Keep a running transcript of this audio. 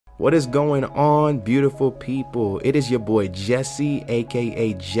What is going on, beautiful people? It is your boy Jesse,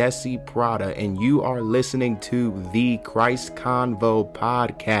 aka Jesse Prada, and you are listening to the Christ Convo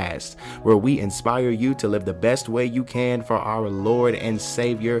podcast, where we inspire you to live the best way you can for our Lord and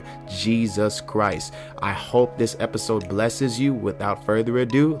Savior, Jesus Christ. I hope this episode blesses you. Without further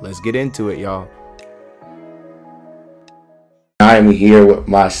ado, let's get into it, y'all. I am here with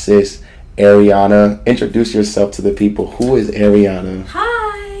my sis, Ariana. Introduce yourself to the people. Who is Ariana? Hi,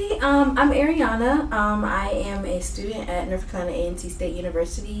 I'm Ariana. I am a student at North Carolina A&T State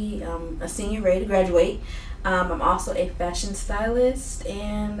University, a senior ready to graduate. I'm also a fashion stylist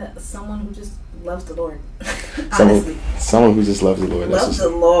and someone who just loves the Lord. Honestly. Someone who just loves the Lord. Loves the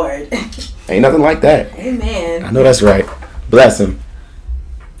Lord. Ain't nothing like that. Amen. I know that's right. Bless him.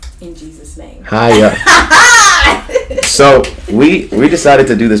 In Jesus' name. Hi. So we decided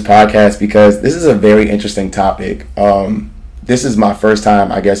to do this podcast because this is a very interesting topic. This is my first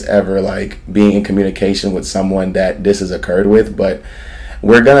time, I guess, ever like being in communication with someone that this has occurred with, but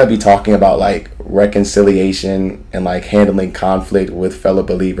we're gonna be talking about like reconciliation and like handling conflict with fellow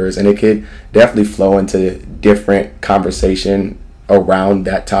believers, and it could definitely flow into different conversation around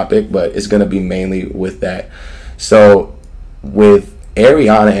that topic, but it's gonna be mainly with that. So with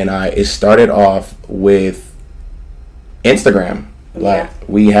Ariana and I, it started off with Instagram. Like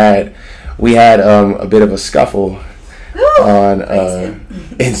we had a bit of a scuffle on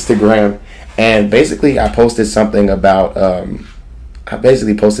Instagram, and basically I posted something about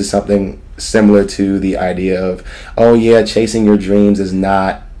something similar to the idea of, oh yeah, chasing your dreams is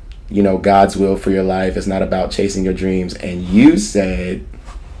not, God's will for your life. It's not about chasing your dreams. And you said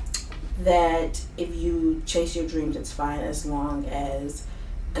that if you chase your dreams, it's fine as long as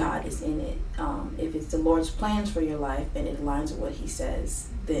God is in it. If it's the Lord's plans for your life and it aligns with what He says,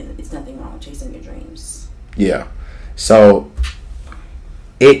 then it's nothing wrong with chasing your dreams. Yeah. So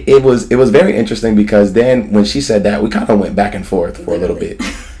it was very interesting because then when she said that, we kind of went back and forth for a little bit.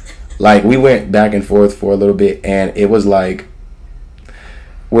 Like we went back and forth for a little bit, and it was like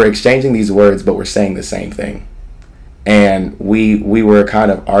we're exchanging these words, but we're saying the same thing. And we were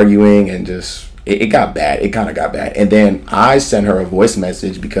kind of arguing, and just it got bad. It kind of got bad. And then I sent her a voice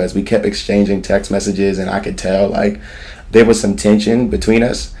message because we kept exchanging text messages, and I could tell like there was some tension between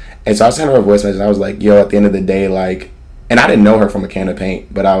us. And so I sent her a voice message, and I was like, yo, at the end of the day, like, and I didn't know her from a can of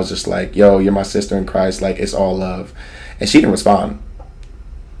paint, but I was just like, yo, you're my sister in Christ, like, it's all love. And she didn't respond.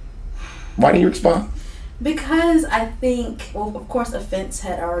 Why didn't you respond? Because I think, well, of course, offense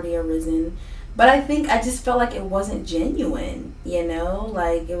had already arisen, but I think I just felt like it wasn't genuine,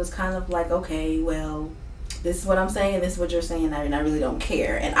 like it was kind of like, okay, well, this is what I'm saying, this is what you're saying, and I really don't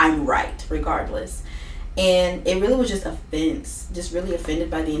care, and I'm right regardless. And it really was just offense, just really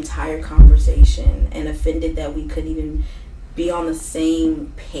offended by the entire conversation, and offended that we couldn't even be on the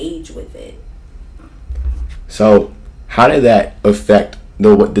same page with it. So how did that affect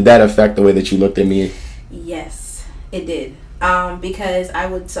did that affect the way that you looked at me? Yes, it did. Because I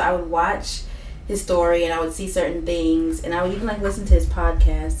would watch his story, and I would see certain things, and I would even like listen to his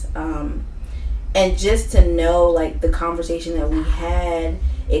podcast, and just to know like the conversation that we had,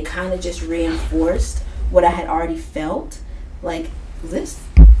 it kind of just reinforced what I had already felt. Like this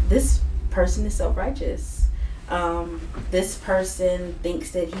person is self-righteous. This person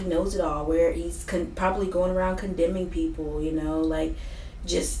thinks that he knows it all, where he's probably going around condemning people, like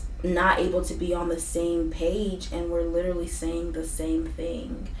just not able to be on the same page, and we're literally saying the same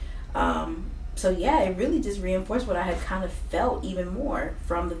thing. So yeah, it really just reinforced what I had kind of felt even more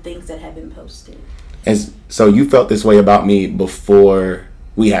from the things that had been posted. And so you felt this way about me before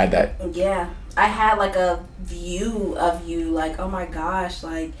we had that? Yeah. I had like a view of you like, oh my gosh,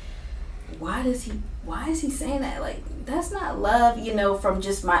 like why is he saying that? Like that's not love, from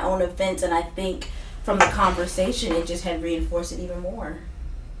just my own offense. And I think from the conversation, it just had reinforced it even more.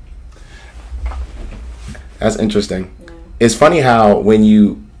 That's interesting. Yeah. It's funny how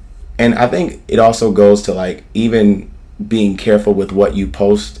and I think it also goes to like even being careful with what you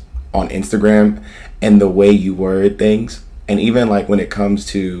post on Instagram and the way you word things. And even like when it comes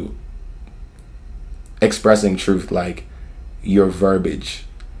to expressing truth, like your verbiage,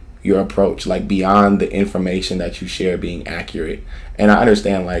 your approach, like beyond the information that you share being accurate. And I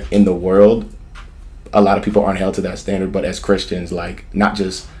understand like in the world, a lot of people aren't held to that standard, but as Christians, like not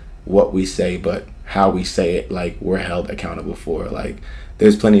just what we say, but how we say it, like we're held accountable for. Like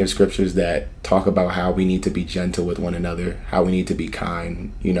there's plenty of scriptures that talk about how we need to be gentle with one another, how we need to be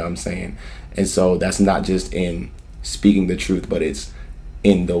kind, you know what I'm saying? And so that's not just in speaking the truth, but it's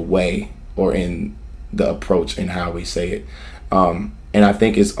in the way or in the approach and how we say it. And I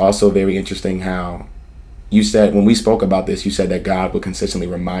think it's also very interesting how you said, when we spoke about this, you said that God would consistently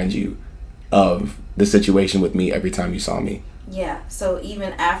remind you of the situation with me every time you saw me. Yeah. So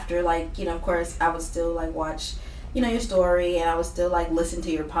even after, like, you know, of course, I would still like watch, you know, your story, and I would still like listen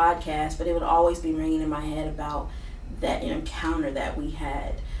to your podcast, but it would always be ringing in my head about that encounter that we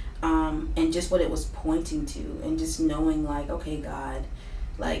had, and just what it was pointing to, and just knowing like, okay, God,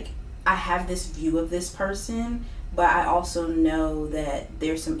 like, I have this view of this person, but I also know that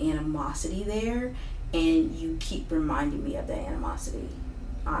there's some animosity there, and you keep reminding me of that animosity,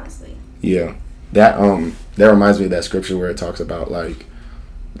 honestly. Yeah. That reminds me of that scripture where it talks about like,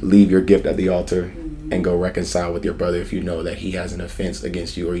 leave your gift at the altar and go reconcile with your brother if you know that he has an offense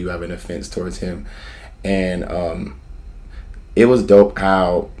against you or you have an offense towards him. And it was dope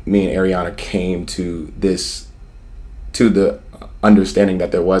how me and Ariana came to the understanding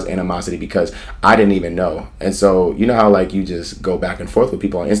that there was animosity, because I didn't even know. And so, you know how like you just go back and forth with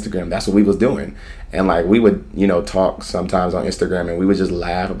people on Instagram? That's what we was doing. And like we would, you know, talk sometimes on Instagram, and we would just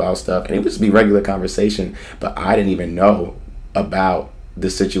laugh about stuff, and it would just be regular conversation. But I didn't even know about the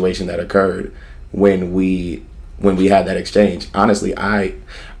situation that occurred when we had that exchange. Honestly,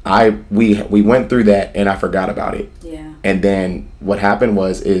 we went through that and I forgot about it. Yeah. And then what happened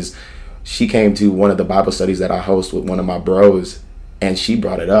is she came to one of the Bible studies that I host with one of my bros, and she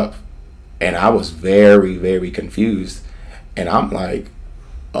brought it up, and I was very, very confused. And I'm like,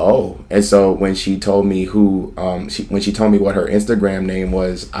 oh. And so when she told me when she told me what her Instagram name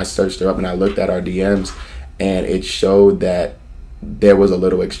was, I searched her up and I looked at our DMs, and it showed that there was a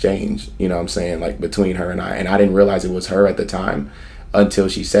little exchange, you know what I'm saying, like between her and I didn't realize it was her at the time until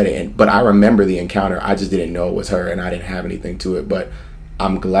she said it. But I remember the encounter. I just didn't know it was her, and I didn't have anything to it. But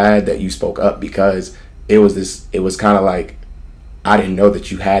I'm glad that you spoke up, because it was kind of like, I didn't know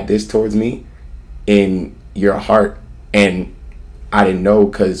that you had this towards me in your heart, and I didn't know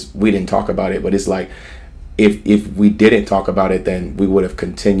because we didn't talk about it. But it's like, if we didn't talk about it, then we would have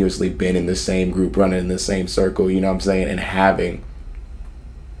continuously been in the same group, running in the same circle, you know what I'm saying, and having,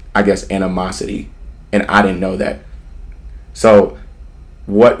 I guess, animosity. And I didn't know that. So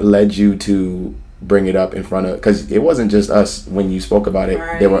what led you to bring it up in front of, because it wasn't just us when you spoke about it,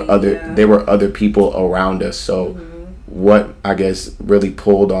 right, there were other people around us. So what, I guess, really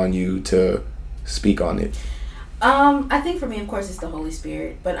pulled on you to speak on it? I think for me, of course, it's the Holy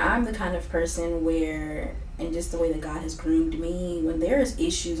Spirit, but I'm the kind of person where, and just the way that God has groomed me, when there's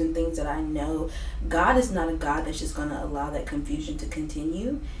issues and things that I know, God is not a God that's just going to allow that confusion to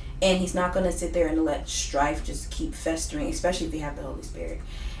continue, and he's not going to sit there and let strife just keep festering, especially if you have the Holy Spirit.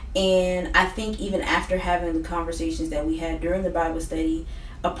 And I think even after having the conversations that we had during the Bible study,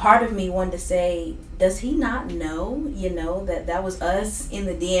 a part of me wanted to say, does he not know, that was us in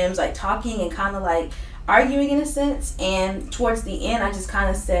the DMs, like talking and kind of like arguing in a sense. And towards the end, I just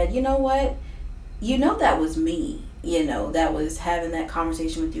kind of said, you know what, that was me, that was having that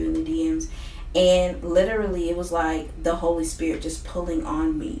conversation with you in the DMs. And literally it was like the Holy Spirit just pulling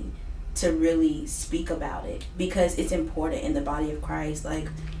on me to really speak about it, because it's important in the body of Christ. Like,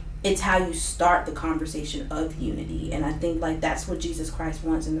 it's how you start the conversation of unity. And I think like that's what Jesus Christ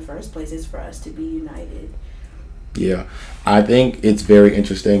wants in the first place, is for us to be united. Yeah, I think it's very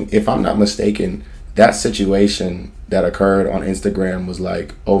interesting. If I'm not mistaken, that situation that occurred on Instagram was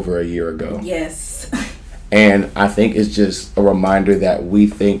like over a year ago. Yes. And I think it's just a reminder that we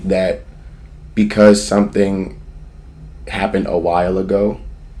think that because something happened a while ago,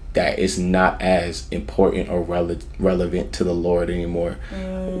 that it's not as important or relevant to the Lord anymore.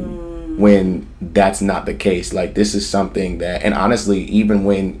 When that's not the case. Like, this is something that, and honestly, even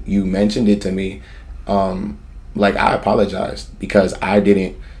when you mentioned it to me, like, I apologized, because I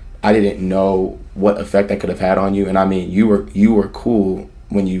didn't know what effect that could have had on you. And I mean, you were cool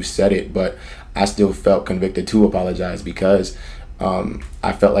when you said it, but I still felt convicted to apologize, because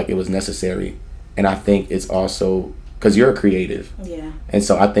I felt like it was necessary. And I think it's also because you're a creative. Yeah. And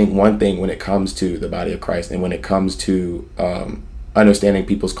so I think one thing when it comes to the body of Christ, and when it comes to understanding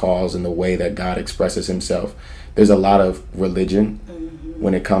people's calls and the way that God expresses himself, there's a lot of religion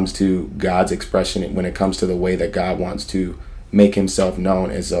when it comes to God's expression, when it comes to the way that God wants to make himself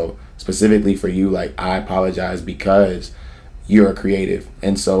known. And so specifically for you, like, I apologize because you're a creative.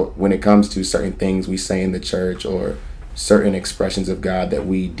 And so when it comes to certain things we say in the church, or certain expressions of God that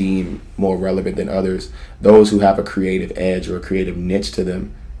we deem more relevant than others, those who have a creative edge or a creative niche to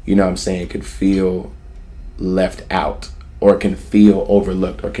them, you know what I'm saying, could feel left out, or can feel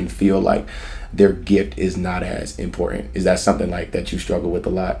overlooked, or can feel like their gift is not as important. Is that something like that you struggle with a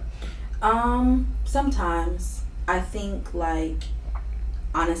lot? Sometimes. I think, like,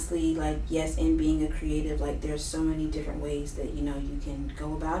 honestly, like, yes, in being a creative, like, there's so many different ways that, you can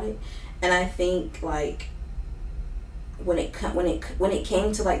go about it. And I think, like, when it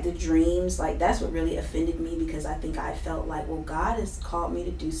came to like the dreams, like that's what really offended me, because I think I felt like, well, God has called me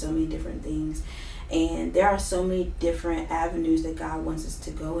to do so many different things, and there are so many different avenues that God wants us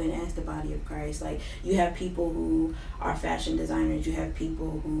to go in as the body of Christ. Like, you have people who are fashion designers, you have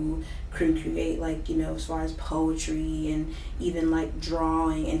people who create, like, you know, as far as poetry and even like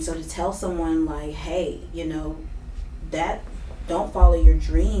drawing. And so to tell someone like, hey, you know, that don't follow your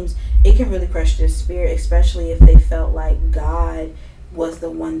dreams, it can really crush their spirit, especially if they felt like God was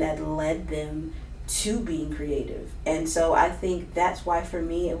the one that led them to being creative. And so I think that's why for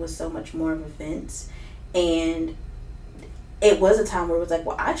me it was so much more of offense. And it was a time where it was like,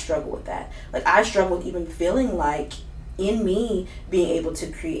 well, I struggle with that. Like, I struggle with even feeling like in me being able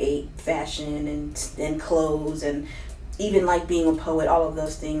to create fashion and clothes, and even like being a poet, all of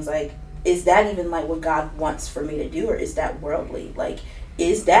those things. Like, is that even like what God wants for me to do, or is that worldly? Like,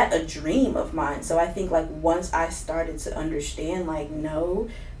 is that a dream of mine? So I think like once I started to understand, like, no,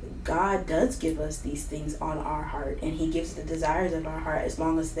 God does give us these things on our heart, and he gives the desires of our heart as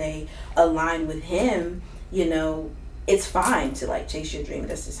long as they align with him, you know, it's fine to like chase your dream.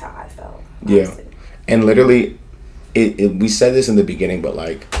 That's just how I felt. Honestly. Yeah. And literally we said this in the beginning, but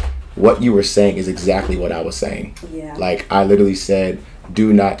like what you were saying is exactly what I was saying. Yeah. Like, I literally said,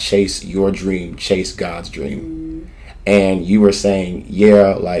 do not chase your dream, chase God's dream. And you were saying,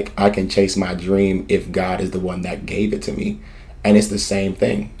 yeah, like, I can chase my dream if God is the one that gave it to me. And it's the same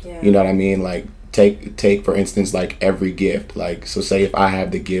thing. Yeah. You know what I mean? Like, take for instance, like, every gift. Like, so say if I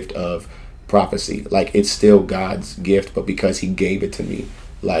have the gift of prophecy, like, it's still God's gift, but because he gave it to me,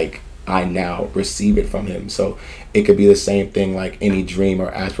 like, I now receive it from him. So it could be the same thing, like any dream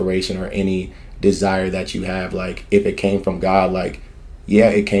or aspiration or any desire that you have. Like, if it came from God, like, yeah,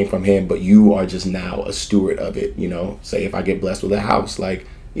 it came from him, but you are just now a steward of it. You know, say if I get blessed with a house, like,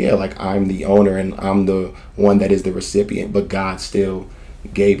 yeah, like, I'm the owner and I'm the one that is the recipient, but God still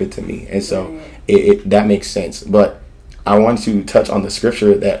gave it to me. And so it that makes sense. But I want to touch on the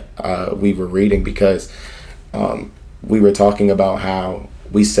scripture that we were reading, because we were talking about how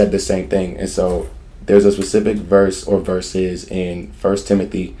we said the same thing. And so there's a specific verse or verses in 2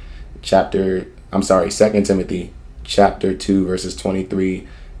 Timothy chapter 2 verses 23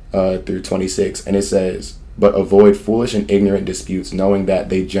 through 26. And it says, but avoid foolish and ignorant disputes, knowing that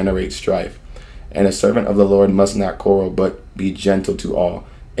they generate strife. And a servant of the Lord must not quarrel, but be gentle to all,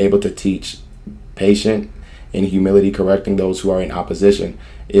 able to teach, patient in humility, correcting those who are in opposition,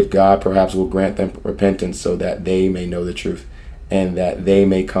 if God perhaps will grant them repentance, so that they may know the truth, and that they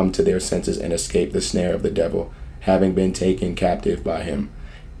may come to their senses and escape the snare of the devil, having been taken captive by him.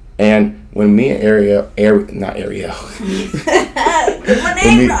 And when me and when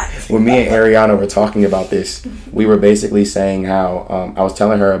me and Ariana were talking about this, we were basically saying how I was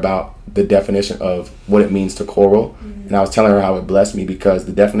telling her about the definition of what it means to quarrel, and I was telling her how it blessed me, because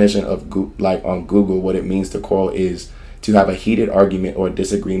the definition of like on Google, what it means to quarrel is to have a heated argument or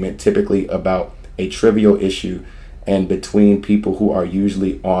disagreement, typically about a trivial issue, and between people who are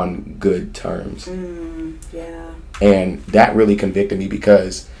usually on good terms. Yeah. And that really convicted me,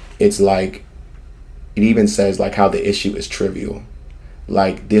 because it's like, it even says like how the issue is trivial.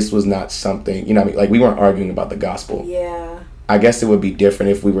 Like, this was not something, you know what I mean? Like, we weren't arguing about the gospel. Yeah. I guess it would be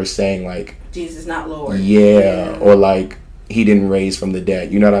different if we were saying like, Jesus not Lord. Yeah. Or like, he didn't raise from the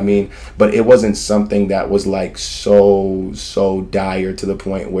dead. You know what I mean? But it wasn't something that was like so dire to the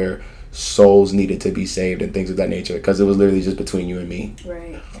point where souls needed to be saved and things of that nature, because it was literally just between you and me.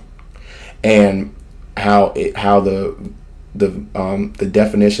 Right. And how the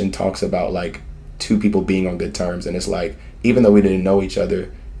definition talks about like two people being on good terms, and it's like, even though we didn't know each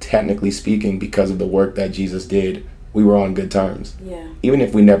other, technically speaking, because of the work that Jesus did, we were on good terms. Yeah. Even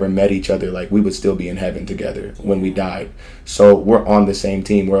if we never met each other, like, we would still be in heaven together when we died. So we're on the same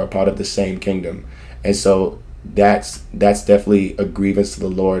team. We're a part of the same kingdom. And so that's definitely a grievance to the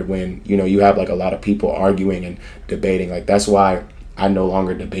Lord when, you know, you have like a lot of people arguing and debating. Like, that's why I no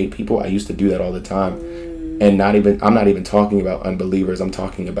longer debate people. I used to do that all the time. And I'm not even talking about unbelievers. I'm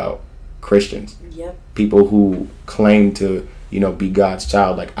talking about Christians. Yep. People who claim to, you know, be God's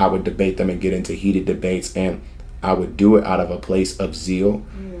child. Like, I would debate them and get into heated debates, and I would do it out of a place of zeal.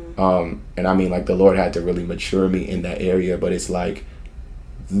 And I mean, like, the Lord had to really mature me in that area, but it's like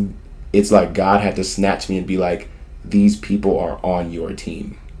God had to snatch me and be like, these people are on your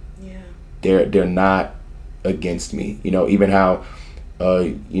team. Yeah. They're not against me. You know, even how,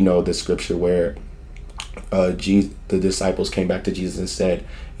 you know, the scripture where the disciples came back to Jesus and said,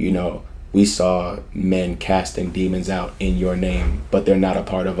 you know, we saw men casting demons out in your name, but they're not a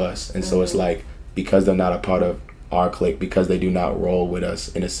part of us. And so it's like, because they're not a part of our clique because they do not roll with us.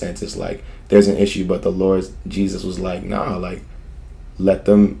 In a sense, it's like there's an issue, but the Lord Jesus was like, nah, like let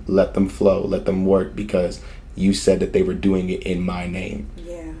them flow, let them work, because you said that they were doing it in my name.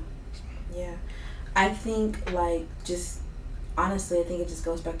 Yeah. I think like just honestly, I think it just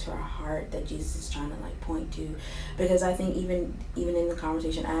goes back to our heart that Jesus is trying to like point to, because I think even in the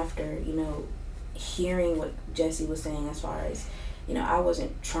conversation after, hearing what Jesse was saying as far as, I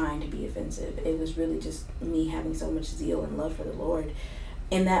wasn't trying to be offensive. It was really just me having so much zeal and love for the Lord.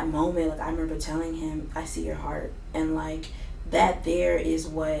 In that moment, like I remember telling him, I see your heart, and like that there is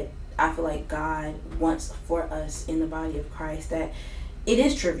what I feel like God wants for us in the body of Christ, that it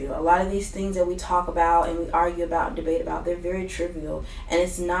is trivial. A lot of these things that we talk about and we argue about and debate about, they're very trivial, and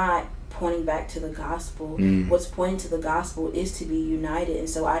it's not pointing back to the gospel. What's pointing to the gospel is to be united. And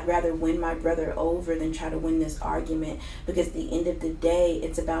so I'd rather win my brother over than try to win this argument, because at the end of the day,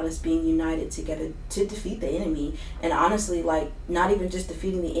 it's about us being united together to defeat the enemy. And honestly, like not even just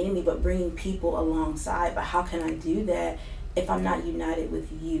defeating the enemy, but bringing people alongside. But how can I do that if I'm not united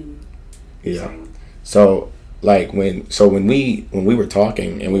with you? Yeah. So like when we were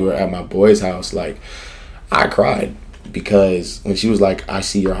talking and we were at my boy's house, like I cried, because when she was like, I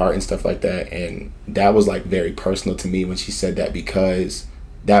see your heart and stuff like that, and that was like very personal to me when she said that, because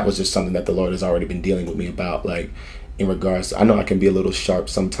that was just something that the Lord has already been dealing with me about, like in regards to, I know I can be a little sharp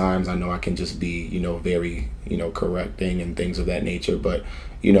sometimes, I know I can just be very correcting and things of that nature, but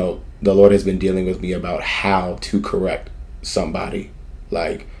the Lord has been dealing with me about how to correct somebody,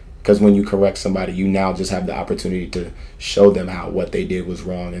 like, because when you correct somebody, you now just have the opportunity to show them how what they did was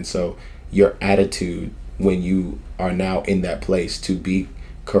wrong. And so your attitude when you are now in that place to be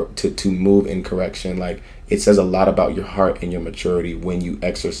to move in correction, like it says a lot about your heart and your maturity when you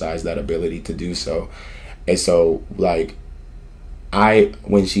exercise that ability to do so. And so like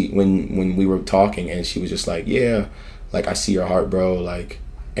when we were talking and she was just like, yeah, like I see your heart, bro, like,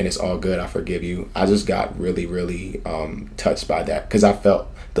 and it's all good, I forgive you. I just got really, really touched by that, because I felt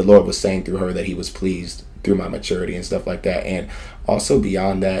the Lord was saying through her that he was pleased through my maturity and stuff like that. And also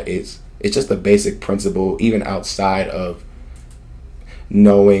beyond that, it's just a basic principle, even outside of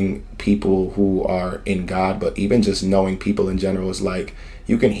knowing people who are in God, but even just knowing people in general, is like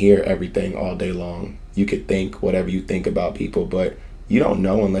you can hear everything all day long. You could think whatever you think about people, but you don't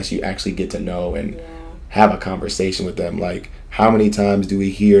know unless you actually get to know and have a conversation with them. Like, how many times do we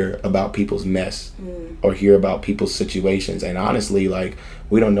hear about people's mess or hear about people's situations? And honestly, like,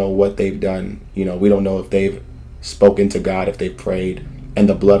 we don't know what they've done. We don't know if they've spoken to God, if they've prayed, and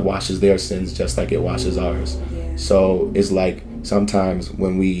the blood washes their sins just like it washes ours. So it's like sometimes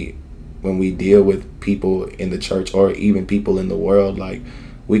when we deal with people in the church or even people in the world, like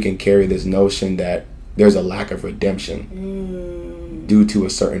we can carry this notion that there's a lack of redemption due to a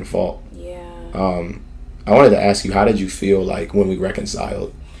certain fault. I wanted to ask you, how did you feel like when we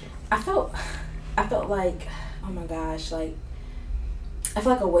reconciled? I felt like, oh my gosh, like I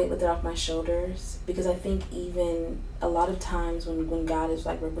feel like a weight lifted off my shoulders, because I think even a lot of times when God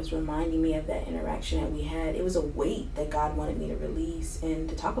was reminding me of that interaction that we had, it was a weight that God wanted me to release and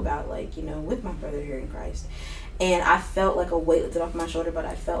to talk about, like, with my brother here in Christ. And I felt like a weight lifted off my shoulder, but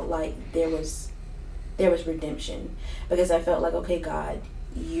I felt like there was redemption, because I felt like, okay, God,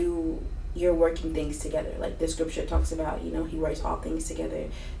 you're working things together. Like the scripture talks about, he works all things together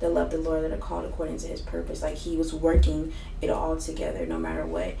that love the Lord, that are called according to his purpose. Like he was working it all together no matter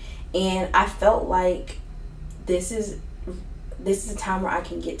what. And I felt like this is a time where I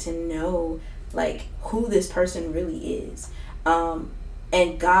can get to know like who this person really is.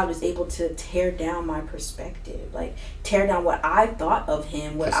 And God was able to tear down my perspective, like tear down what I thought of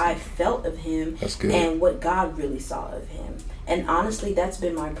him, what I felt of him, and what God really saw of him. And honestly, that's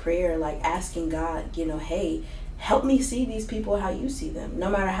been my prayer, like asking God, hey, help me see these people how you see them. No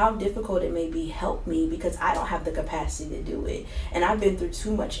matter how difficult it may be, help me, because I don't have the capacity to do it. And I've been through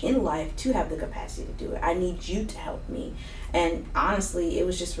too much in life to have the capacity to do it. I need you to help me. And honestly, it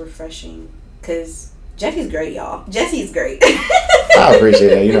was just refreshing, because Jesse's great, y'all. Jesse's great. I appreciate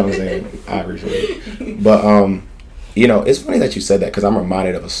that. You know what I'm saying? I appreciate it. But, it's funny that you said that, because I'm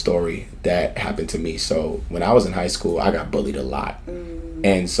reminded of a story that happened to me. So when I was in high school, I got bullied a lot.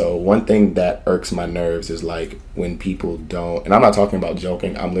 And so one thing that irks my nerves is like when people don't, and I'm not talking about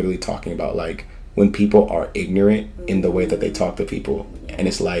joking, I'm literally talking about like when people are ignorant in the way that they talk to people. And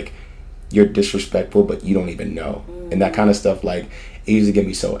it's like, you're disrespectful, but you don't even know. And that kind of stuff, like, it used to get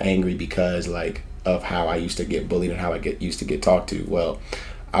me so angry because like of how I used to get bullied and how I used to get talked to. Well,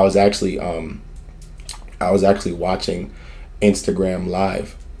 I was actually watching Instagram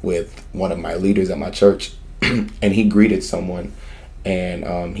Live with one of my leaders at my church, and he greeted someone,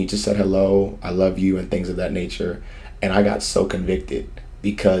 and he just said hello, I love you, and things of that nature. And I got so convicted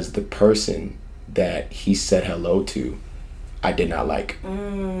because the person that he said hello to, I did not like.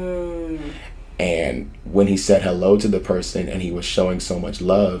 And when he said hello to the person and he was showing so much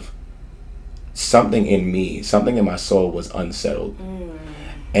love, something in me, something in my soul was unsettled.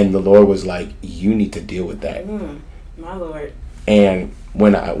 And the Lord was like, you need to deal with that. My Lord. And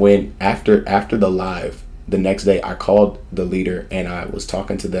after the live, the next day I called the leader and I was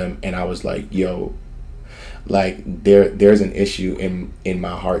talking to them and I was like, yo, like there's an issue in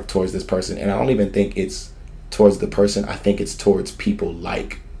my heart towards this person. And I don't even think it's towards the person. I think it's towards people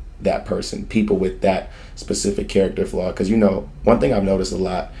like that person, people with that specific character flaw. Because, you know, one thing I've noticed a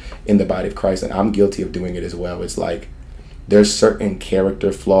lot in the body of Christ, and I'm guilty of doing it as well, it's like there's certain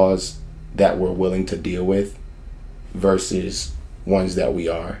character flaws that we're willing to deal with versus ones that we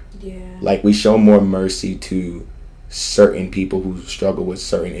are. Yeah. Like we show more mercy to certain people who struggle with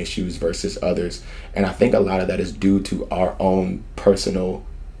certain issues versus others. And I think a lot of that is due to our own personal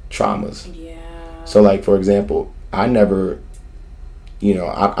traumas. Yeah. So like, for example, I never, you know,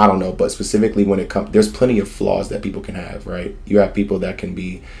 I don't know, but specifically when it comes, there's plenty of flaws that people can have, right? You have people that can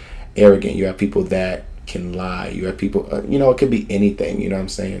be arrogant. You have people that can lie. You have people, you know, it could be anything, you know what I'm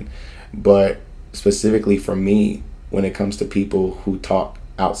saying? But specifically for me, when it comes to people who talk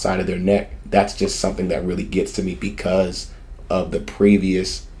outside of their neck, that's just something that really gets to me because of the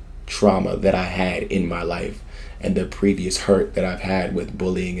previous trauma that I had in my life and the previous hurt that I've had with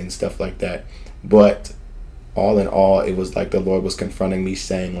bullying and stuff like that. But all in all, it was like the Lord was confronting me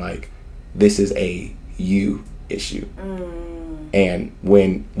saying like, this is a you issue. And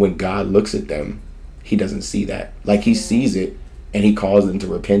when God looks at them, he doesn't see that. Like he sees it and he calls them to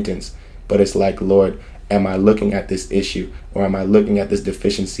repentance. But it's like, Lord, am I looking at this issue or am I looking at this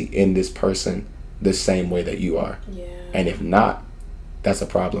deficiency in this person the same way that you are? Yeah. And if not, that's a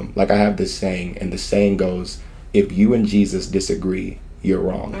problem. Like I have this saying, and the saying goes, if you and Jesus disagree, you're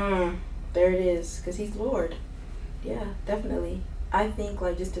wrong. There it is, because he's Lord. Yeah, definitely. I think,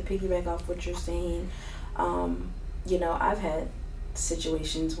 like, just to piggyback off what you're saying, you know, I've had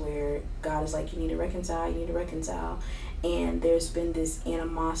situations where God is like, you need to reconcile, and there's been this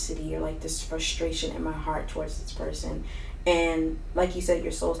animosity or like this frustration in my heart towards this person, and like you said,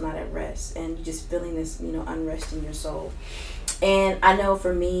 your soul's not at rest and you're just feeling this, you know, unrest in your soul. And I know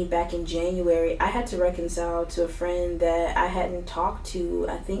for me, back in January, I had to reconcile to a friend that I hadn't talked to,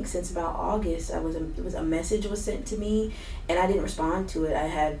 I think, since about August. It was a message was sent to me, and I didn't respond to it. I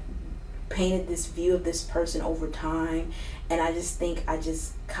had painted this view of this person over time, and I just think I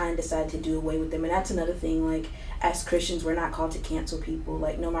just kind of decided to do away with them. And that's another thing, like, as Christians, we're not called to cancel people,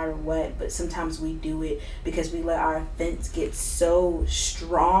 like, no matter what, but sometimes we do it because we let our offense get so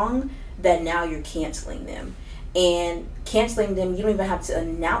strong that now you're canceling them. And canceling them, you don't even have to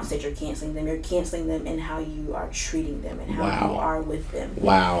announce that you're canceling them. You're canceling them in how you are treating them and how you are with them.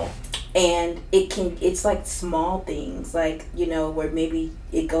 Wow. And it's like small things, like, you know, where maybe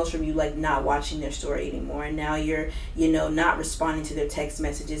it goes from you like not watching their story anymore, and now you're, you know, not responding to their text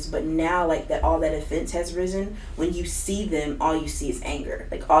messages, but now like that, all that offense has risen. When you see them, all you see is anger,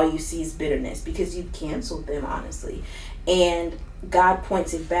 like all you see is bitterness because you've canceled them, honestly. And God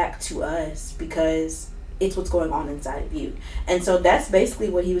points it back to us because it's what's going on inside of you. And so that's basically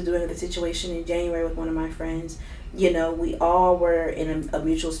what he was doing with the situation in January with one of my friends. You know, we all were in a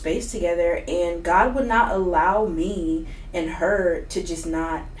mutual space together, and God would not allow me and her to just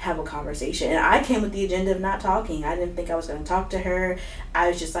not have a conversation. And I came with the agenda of not talking. I didn't think I was going to talk to her. I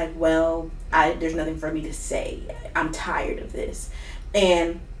was just like, well, there's nothing for me to say. I'm tired of this.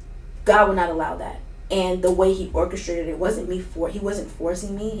 And God would not allow that. And the way he orchestrated it wasn't he wasn't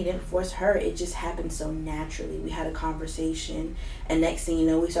forcing me. He didn't force her. It just happened so naturally. We had a conversation, and next thing you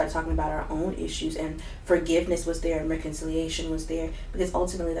know, we started talking about our own issues, and forgiveness was there and reconciliation was there, because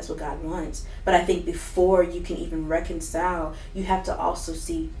ultimately that's what God wants. But I think before you can even reconcile, you have to also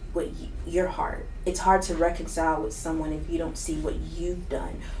see what your heart. It's hard to reconcile with someone if you don't see what you've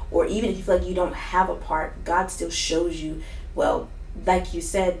done, or even if you feel like you don't have a part, God still shows you, well, like you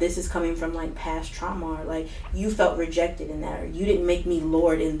said, this is coming from like past trauma, or like you felt rejected in that, or you didn't make me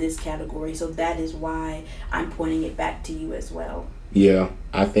Lord in this category, so that is why I'm pointing it back to you as well. Yeah,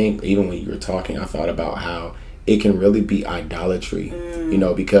 I think even when you were talking, I thought about how it can really be idolatry, you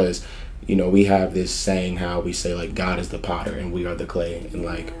know, because, you know, we have this saying how we say like God is the potter and we are the clay, and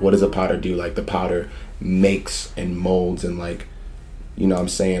like what does a potter do? Like the potter makes and molds and, like, you know what I'm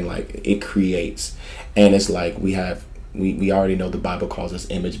saying, like it creates. And it's like we already know the Bible calls us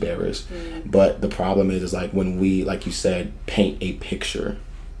image bearers, but the problem is like when we, like you said, paint a picture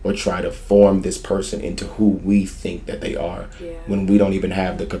or try to form this person into who we think that they are, when we don't even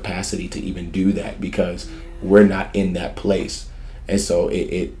have the capacity to even do that, because we're not in that place. And so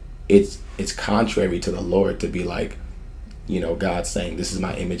it's contrary to the Lord to be like, God saying this is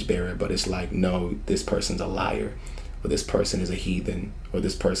my image bearer, but it's like, no, this person's a liar, or this person is a heathen, or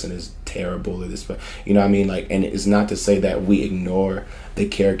this person is terrible, or this, you know what I mean? Like, and it's not to say that we ignore the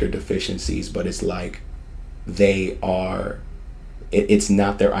character deficiencies, but it's like they are, it's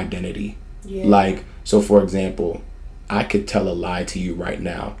not their identity. Like, so for example, I could tell a lie to you right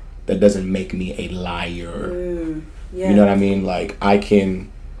now. That doesn't make me a liar. You know what I mean? Like, I can,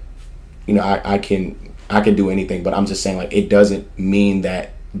 I can do anything, but I'm just saying, like, it doesn't mean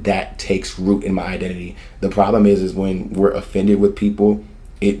that takes root in my identity. The problem is when we're offended with people,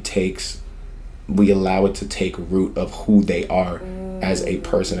 we allow it to take root of who they are as a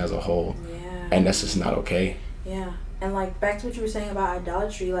person as a whole. And that's just not okay. And like, back to what you were saying about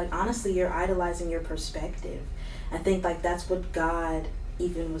idolatry, like, honestly, you're idolizing your perspective. I think, like, that's what God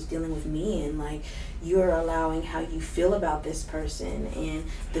even was dealing with me in. Like, you're allowing how you feel about this person and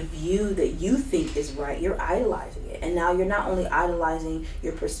the view that you think is right, you're idolizing it. And now you're not only idolizing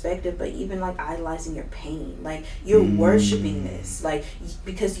your perspective, but even like idolizing your pain. Like, you're worshiping this, like,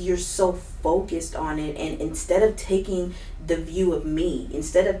 because you're so focused on it. And instead of taking the view of me,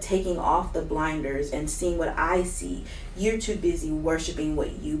 instead of taking off the blinders and seeing what I see, you're too busy worshiping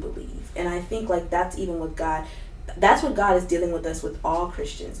what you believe. And I think, like, that's what God is dealing with us, with all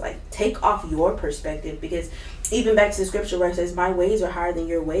Christians. Like, take off your perspective, because even back to the scripture where it says, my ways are higher than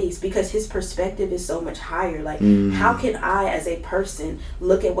your ways, because his perspective is so much higher. Like, how can I as a person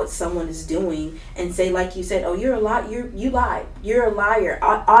look at what someone is doing and say, like you said, oh, you're a lie, you lied, you're a liar.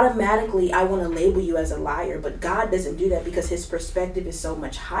 Automatically I want to label you as a liar. But God doesn't do that, because his perspective is so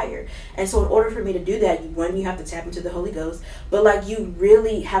much higher. And so in order for me to do that, one, you have to tap into the Holy Ghost, but like, you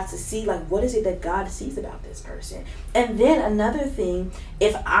really have to see, like, what is it that God sees about this person. And then another thing,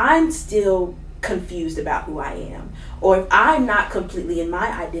 if I'm still confused about who I am, or if I'm not completely in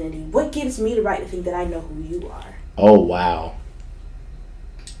my identity, what gives me the right to think that I know who you are? Oh, wow.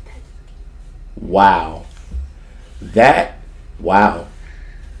 Wow.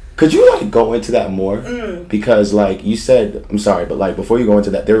 Could you, like, go into that more? Because, like, you said, I'm sorry, but, like, before you go into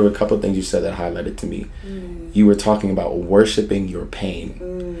that, there were a couple of things you said that highlighted to me. You were talking about worshiping your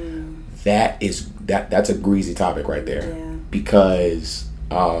pain. That's a greasy topic right there. Because,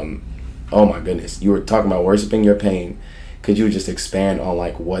 oh my goodness, you were talking about worshiping your pain. Could you just expand on,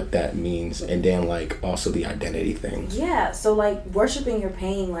 like, what that means, and then, like, also the identity thing? So, like, worshiping your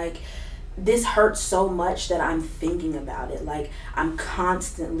pain, like, this hurts so much that I'm thinking about it. Like, I'm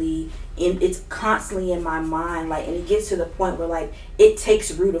constantly it's constantly in my mind, like, and it gets to the point where, like, it takes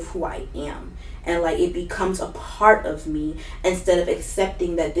root of who I am. And, like, it becomes a part of me, instead of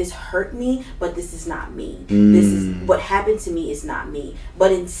accepting that this hurt me, but this is not me. This is what happened to me, is not me.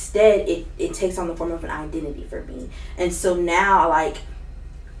 But instead, it takes on the form of an identity for me. And so now, like,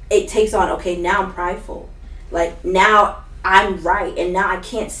 it takes on, okay, now I'm prideful. Like, now I'm right, and now I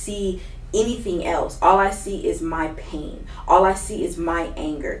can't see anything else. All I see is my pain. All I see is my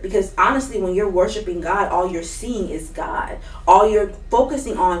anger. Because honestly, when you're worshiping God, all you're seeing is God. All you're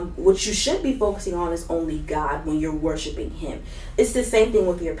focusing on, what you should be focusing on, is only God when you're worshiping him. It's the same thing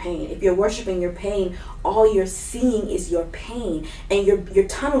with your pain. If you're worshiping your pain, all you're seeing is your pain and your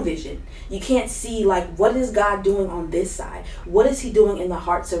tunnel vision. You can't see, like, what is God doing on this side? What is he doing in the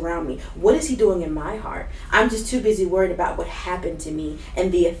hearts around me? What is he doing in my heart? I'm just too busy worried about what happened to me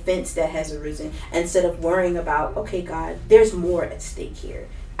and the offense that has arisen, instead of worrying about, okay, God, there's more at stake here.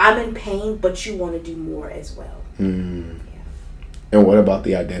 I'm in pain, but you want to do more as well. And what about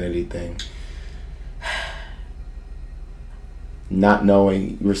the identity thing? Not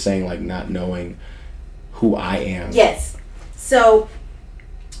knowing, you were saying, like, not knowing who I am. Yes. So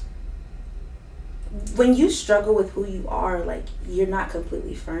when you struggle with who you are, like, you're not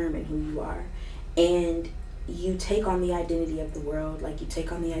completely firm in who you are, and you take on the identity of the world, like, you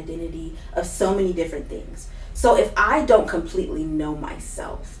take on the identity of so many different things. So if I don't completely know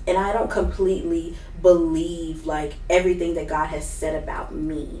myself, and I don't completely believe, like, everything that God has said about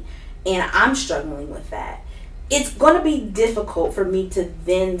me, and I'm struggling with that, it's going to be difficult for me to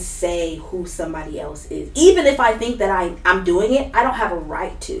then say who somebody else is. Even if I think that I'm doing it, I don't have a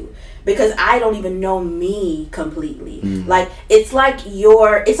right to, because I don't even know me completely. Like, it's like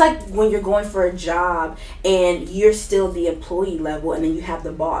when you're going for a job and you're still the employee level, and then you have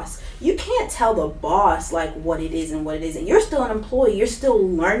the boss. You can't tell the boss, like, what it is and what it isn't. You're still an employee. You're still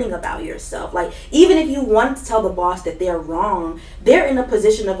learning about yourself. Like, even if you want to tell the boss that they're wrong, they're in a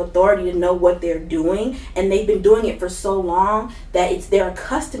position of authority to know what they're doing, and they've been been doing it for so long that they're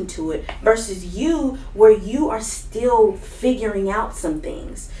accustomed to it, versus you where you are still figuring out some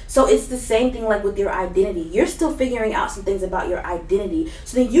things. So it's the same thing like with your identity. You're still figuring out some things about your identity.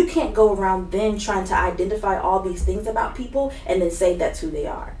 So then you can't go around then trying to identify all these things about people and then say that's who they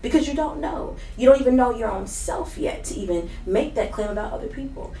are. Because you don't know. You don't even know your own self yet to even make that claim about other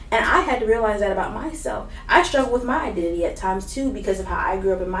people. And I had to realize that about myself. I struggle with my identity at times too because of how I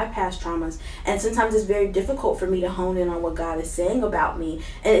grew up in my past traumas. And sometimes it's very difficult for me to hone in on what God is saying about me.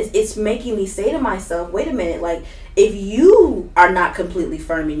 And it's making me say to myself, wait a minute, like, if you are not completely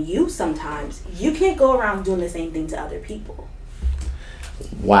firm in you sometimes, you can't go around doing the same thing to other people.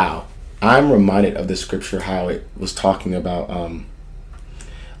 Wow. I'm reminded of the scripture, how it was talking about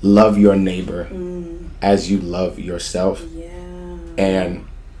love your neighbor as you love yourself. Yeah. And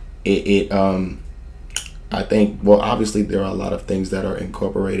it I think, well, obviously there are a lot of things that are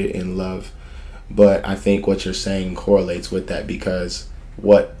incorporated in love, but I think what you're saying correlates with that, because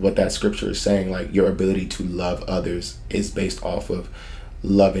what that scripture is saying, like, your ability to love others is based off of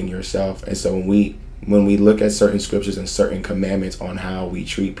loving yourself. And so when we look at certain scriptures and certain commandments on how we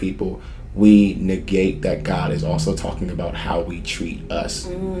treat people, we negate that God is also talking about how we treat us.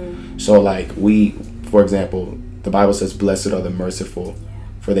 So like for example, the Bible says, blessed are the merciful,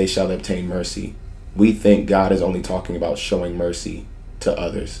 for they shall obtain mercy. We think God is only talking about showing mercy to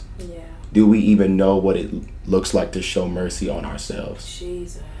others. Yeah. Do we even know what it looks like to show mercy on ourselves?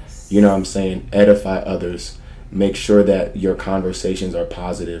 Jesus. You know what I'm saying? Edify others. Make sure that your conversations are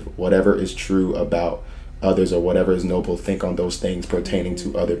positive. Whatever is true about others or whatever is noble, think on those things pertaining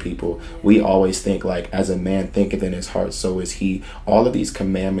to other people. We always think like, as a man thinketh in his heart, so is he. All of these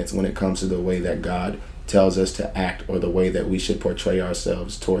commandments, when it comes to the way that God tells us to act or the way that we should portray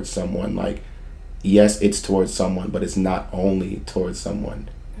ourselves towards someone, like, yes, it's towards someone, but it's not only towards someone.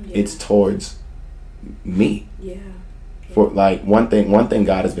 It's towards me. For like one thing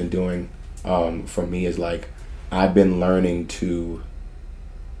God has been doing for me is, like, I've been learning to,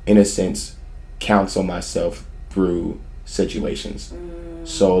 in a sense, counsel myself through situations.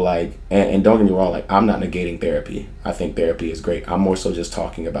 So like, and don't get me wrong, like, I'm not negating therapy. I think therapy is great. I'm more so just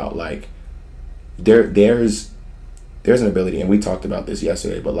talking about, like, there's an ability, and we talked about this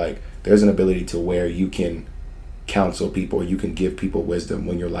yesterday, but like, there's an ability to where you can counsel people, or you can give people wisdom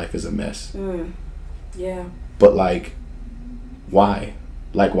when your life is a mess. Yeah. But like, why?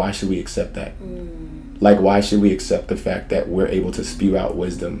 Like, why should we accept that? Like, why should we accept the fact that we're able to spew out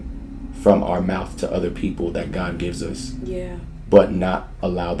wisdom from our mouth to other people that God gives us? Yeah. But not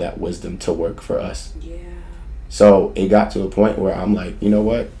allow that wisdom to work for us? Yeah. So it got to a point where I'm like, you know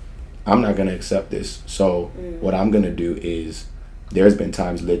what? I'm not going to accept this. So what I'm going to do is, there's been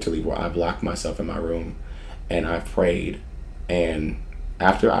times literally where I've locked myself in my room and I've prayed. And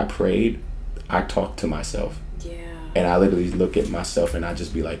after I prayed, I talked to myself. Yeah. And I literally look at myself and I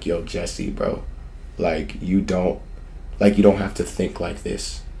just be like, yo, Jesse, bro, like, you don't have to think like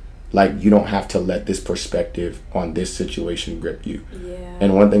this. Like, you don't have to let this perspective on this situation grip you. Yeah.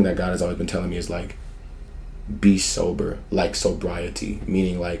 And one thing that God has always been telling me is, like, be sober, like sobriety,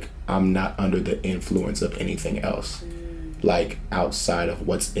 meaning like, I'm not under the influence of anything else, like, outside of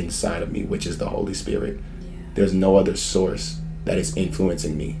what's inside of me, which is the Holy Spirit. There's no other source that is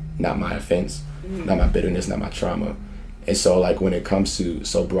influencing me, not my offense, not my bitterness, not my trauma. And so like, when it comes to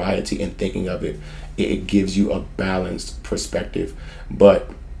sobriety and thinking of it, it gives you a balanced perspective. But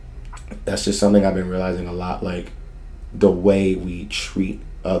that's just something I've been realizing a lot, like, the way we treat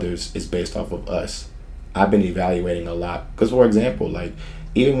others is based off of us. I've been evaluating a lot, because, for example, like,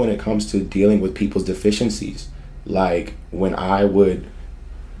 even when it comes to dealing with people's deficiencies, like, when I would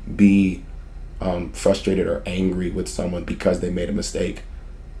be frustrated or angry with someone because they made a mistake,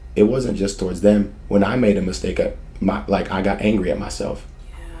 it wasn't just towards them. When I made a mistake, I got angry at myself.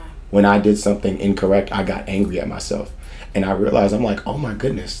 When I did something incorrect, I got angry at myself. And I realized, I'm like, oh my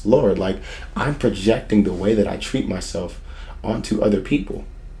goodness, Lord, like, I'm projecting the way that I treat myself onto other people.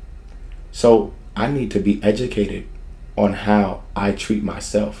 So I need to be educated on how I treat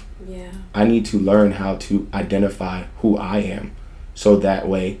myself. I need to learn how to identify who I am, so that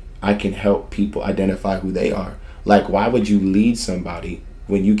way I can help people identify who they are. Like, why would you lead somebody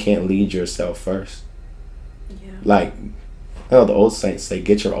when you can't lead yourself first? Like, hell, the old saints say,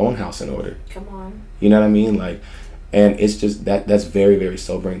 get your own house in order. Come on. You know what I mean? Like, and it's just that's very, very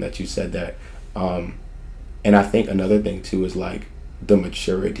sobering that you said that. And I think another thing too is, like, the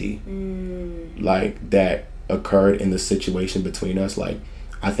maturity, like, that occurred in the situation between us. Like,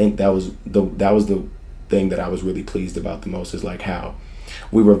 I think that was the thing that I was really pleased about the most, is like how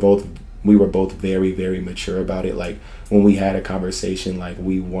we were both very, very mature about it. Like, when we had a conversation, like,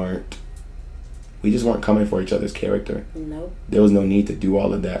 we weren't we just weren't coming for each other's character. Nope. There was no need to do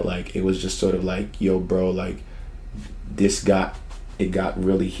all of that. Like, it was just sort of like, yo, bro, like, it got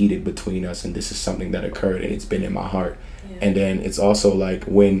really heated between us, and this is something that occurred, and it's been in my heart. Yeah. And then it's also like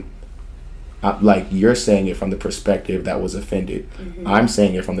when, like, you're saying it from the perspective that was offended. Mm-hmm. I'm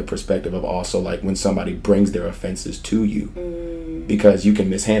saying it from the perspective of also like when somebody brings their offenses to you, because you can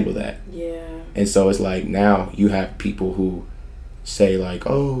mishandle that. Yeah. And so it's like now you have people who say like,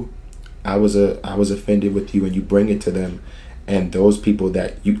 oh, I was offended with you, and you bring it to them, and those people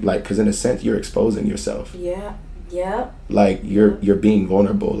that you like, because in a sense you're exposing yourself. Yeah. Yep. Like you're being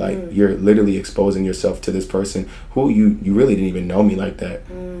vulnerable. Like you're literally exposing yourself to this person who you really didn't even know me like that.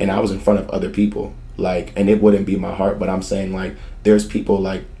 And I was in front of other people. Like, and it wouldn't be my heart, but I'm saying like there's people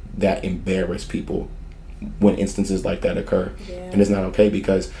like that embarrass people when instances like that occur. Yeah. And it's not okay,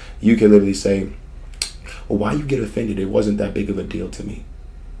 because you can literally say, well, why you get offended? It wasn't that big of a deal to me.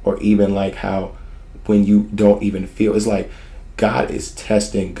 Or even like how when you don't even feel, it's like God is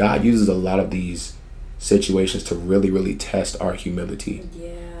testing. God uses a lot of these situations to really test our humility.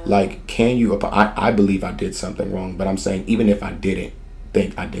 Yeah. Like, can you, I believe I did something wrong, but I'm saying even if I didn't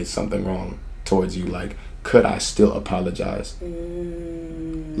think I did something wrong towards you, like, could I still apologize?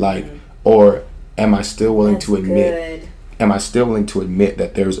 Like, or am I still willing to admit,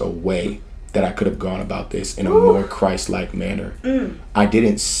 that there's a way that I could have gone about this in a more Christ-like manner? I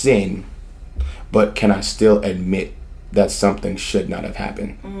didn't sin, but can I still admit that something should not have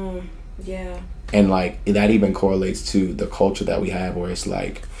happened? Yeah. And like that even correlates to the culture that we have, where it's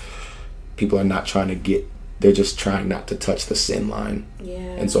like people are not trying to they're just trying not to touch the sin line. Yeah.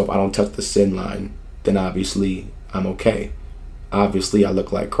 And so if I don't touch the sin line, then obviously I'm okay. Obviously I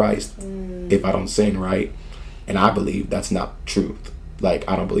look like Christ if I don't sin, right? And I believe that's not truth. Like,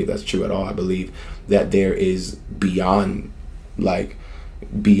 I don't believe that's true at all. I believe that there is beyond that,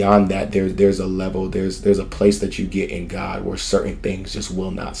 there's a level, there's a place that you get in God where certain things just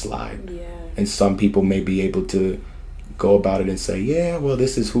will not slide. Yeah. And some people may be able to go about it and say, yeah, well,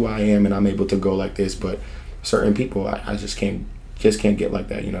 this is who I am and I'm able to go like this, but certain people I just can't get like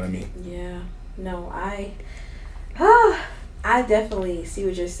that, you know what I mean? Yeah. No, I definitely see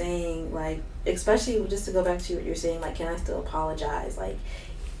what you're saying, like, especially just to go back to what you're saying, like, can I still apologize? Like,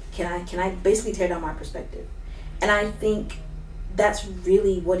 can I basically tear down my perspective? And I think that's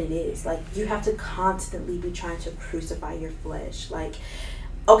really what it is. Like, you have to constantly be trying to crucify your flesh. Like,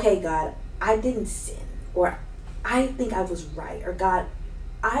 okay, God, I didn't sin, or I think I was right, or God,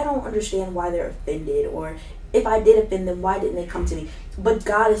 I don't understand why they're offended, or if I did offend them, why didn't they come to me? But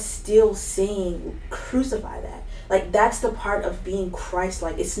God is still saying, crucify that. Like, that's the part of being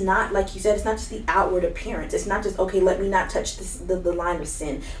Christ-like. It's not, like you said, it's not just the outward appearance. It's not just, okay, let me not touch the line of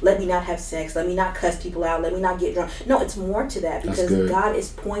sin. Let me not have sex. Let me not cuss people out. Let me not get drunk. No, it's more to that, because God is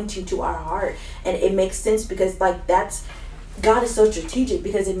pointing to our heart. And it makes sense because, like, God is so strategic,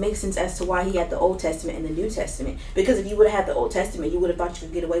 because it makes sense as to why he had the Old Testament and the New Testament. Because if you would have had the Old Testament, you would have thought you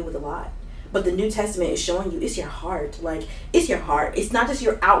could get away with a lot. But the New Testament is showing you it's your heart. Like, it's your heart. It's not just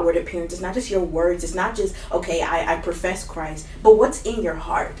your outward appearance. It's not just your words. It's not just, okay, I profess Christ. But what's in your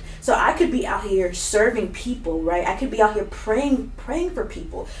heart? So I could be out here serving people, right? I could be out here praying for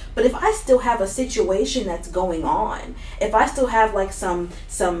people. But if I still have a situation that's going on, if I still have like some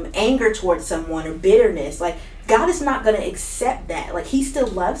anger towards someone or bitterness, like, God is not going to accept that. Like, he still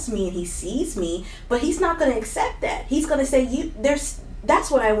loves me and he sees me, but he's not going to accept that. He's going to say,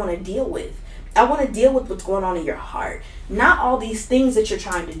 that's what I want to deal with. I want to deal with what's going on in your heart. Not all these things that you're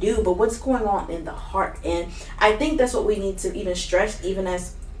trying to do, but what's going on in the heart. And I think that's what we need to even stress, even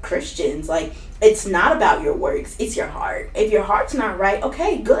as Christians. Like, it's not about your works, it's your heart. If your heart's not right,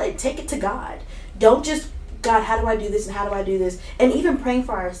 okay, good. Take it to God. Don't just, God, how do I do this and how do I do this? And even praying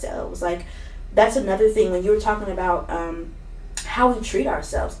for ourselves. Like, that's another thing when you were talking about how we treat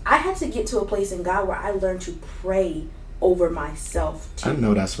ourselves. I had to get to a place in God where I learned to pray over myself too. I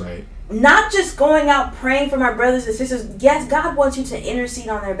know that's right. Not just going out praying for my brothers and sisters. Yes, God wants you to intercede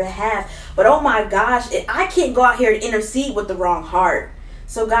on their behalf, but oh my gosh, I can't go out here and intercede with the wrong heart.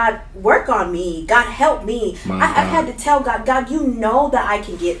 So God, work on me. God, help me. I've had to tell God, you know that I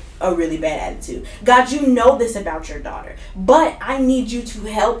can get a really bad attitude. God, you know this about your daughter, but I need you to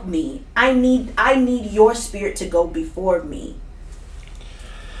help me. I need your spirit to go before me.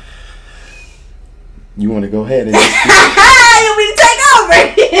 You want to go ahead and you want me to take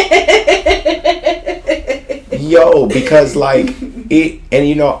over? Yo, because like it, and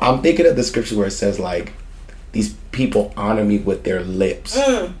you know, I'm thinking of the scripture where it says like, these people honor me with their lips,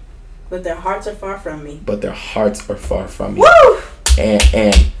 but their hearts are far from me. Woo!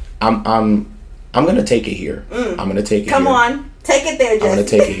 And I'm gonna take it here. I'm gonna take it. Come on. Take it there, Jesse. I'm going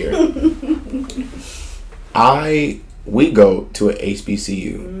to take it here. We go to a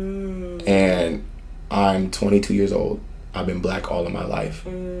HBCU, and I'm 22 years old. I've been black all of my life.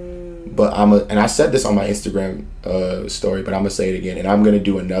 But and I said this on my Instagram story, but I'm going to say it again. And I'm going to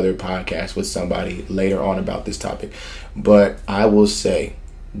do another podcast with somebody later on about this topic. But I will say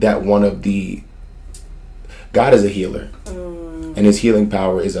that God is a healer. And his healing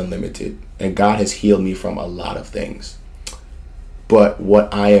power is unlimited. And God has healed me from a lot of things. But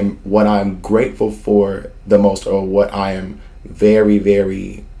what I'm grateful for the most, or what I am very,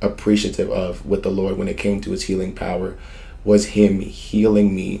 very appreciative of with the Lord when it came to his healing power, was him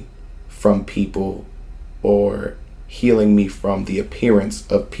healing me from people, or healing me from the appearance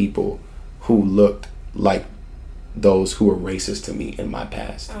of people who looked like those who were racist to me in my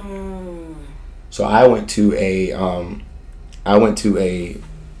past. So I went to a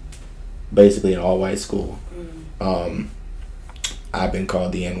basically an all-white school. I've been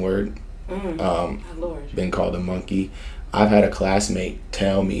called the N-word. Been called a monkey. I've had a classmate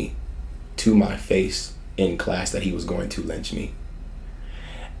tell me to my face in class that he was going to lynch me.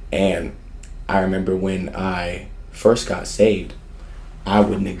 And I remember when I first got saved, I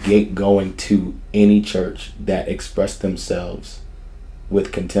would negate going to any church that expressed themselves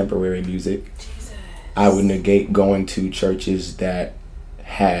with contemporary music. Jesus. I would negate going to churches that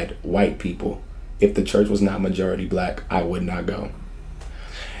had white people. If the church was not majority black, I would not go.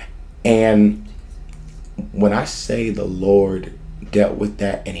 And when I say the Lord dealt with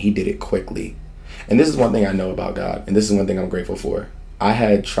that, and he did it quickly. And this is one thing I know about God, and this is one thing I'm grateful for. I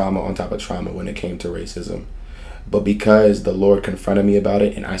had trauma on top of trauma when it came to racism. But because the Lord confronted me about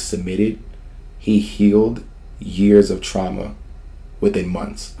it and I submitted, he healed years of trauma within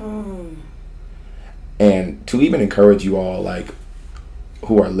months. And to even encourage you all, like,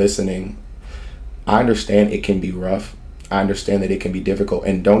 who are listening, I understand it can be rough. I understand that it can be difficult.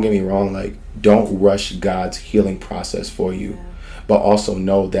 And don't get me wrong, like, don't rush God's healing process for you. Yeah. But also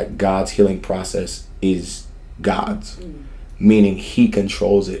know that God's healing process is God's. Meaning he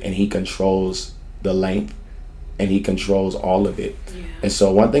controls it, and he controls the length, and he controls all of it. Yeah. And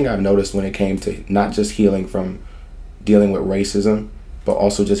so one thing I've noticed when it came to not just healing from dealing with racism, but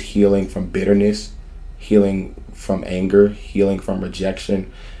also just healing from bitterness, healing from anger, healing from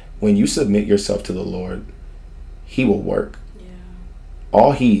rejection, when you submit yourself to the Lord, he will work. Yeah.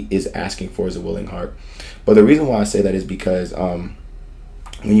 All he is asking for is a willing heart. But the reason why I say that is because when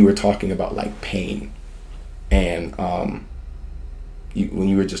you were talking about like pain, and when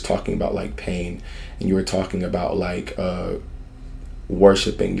you were just talking about like pain, and you were talking about like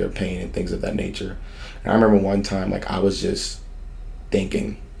worshiping your pain and things of that nature. And I remember one time, like, I was just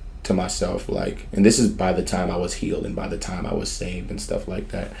thinking to myself, like, and this is by the time I was healed and by the time I was saved and stuff like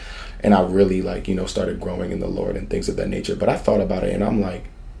that. And I really, like, you know, started growing in the Lord and things of that nature. But I thought about it and I'm like,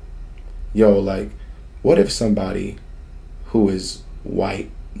 yo, like, what if somebody who is white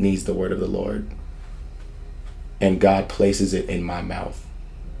needs the word of the Lord and God places it in my mouth?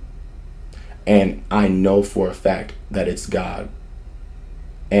 And I know for a fact that it's God.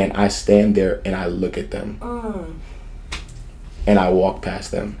 And I stand there and I look at them. And I walk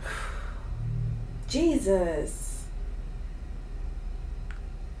past them. Jesus.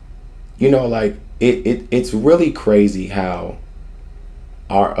 You know, like, it's really crazy how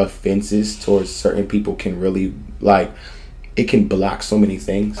our offenses towards certain people can really, like, it can block so many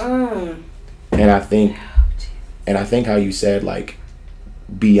things. And I think how you said, like,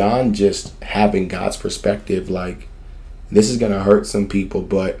 beyond just having God's perspective, like, this is going to hurt some people,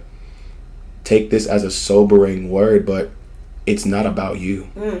 but take this as a sobering word, but it's not about you.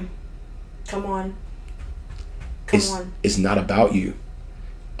 Come on. It's not about you.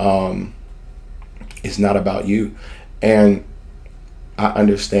 It's not about you. And I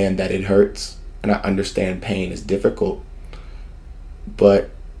understand that it hurts, and I understand pain is difficult,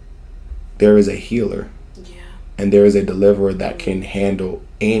 but there is a healer. Yeah. And there is a deliverer that can handle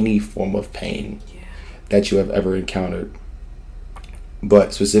any form of pain that you have ever encountered.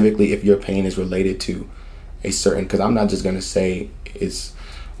 But specifically, if your pain is related to a certain, because I'm not just going to say it's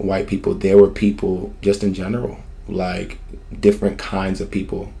white people. There were people just in general, like different kinds of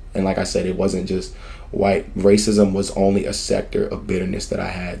people. And like I said, it wasn't just white. Racism was only a sector of bitterness that I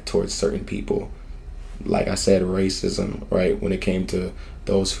had towards certain people. Like I said, racism, right, when it came to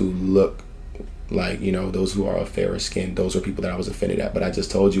those who look like, you know, those who are of fairer skin, those are people that I was offended at. But I just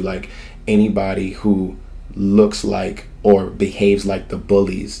told you, like, anybody who looks like or behaves like the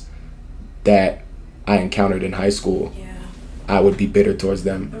bullies that I encountered in high school, I would be bitter towards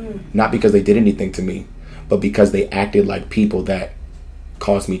them. Not because they did anything to me, but because they acted like people that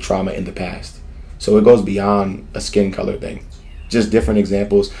caused me trauma in the past. So it goes beyond a skin color thing. just different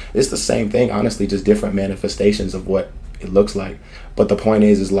examples. It's the same thing, honestly, just different manifestations of what it looks like. But the point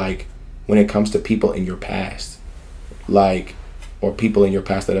is like, when it comes to people in your past, like, or people in your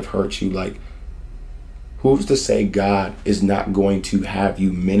past that have hurt you, like, who's to say God is not going to have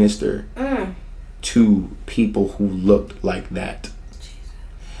you minister to people who looked like that?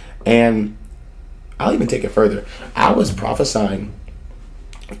 And I'll even take it further. I was prophesying,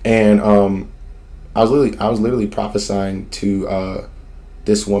 and I was literally prophesying to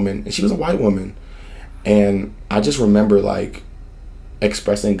this woman, and she was a white woman, and I just remember like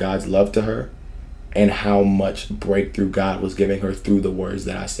expressing God's love to her and how much breakthrough God was giving her through the words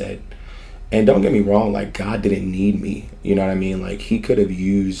that I said. And don't get me wrong, like, God didn't need me, you know what I mean? Like, he could have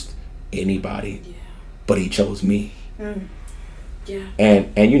used anybody, but he chose me. And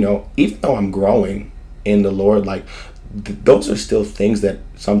you know, even though I'm growing in the Lord, like, those are still things that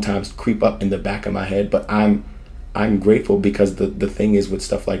sometimes creep up in the back of my head. But I'm grateful, because the thing is with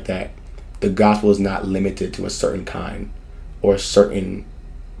stuff like that, the gospel is not limited to a certain kind or a certain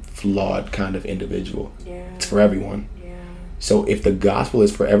flawed kind of individual. It's for everyone. So if the gospel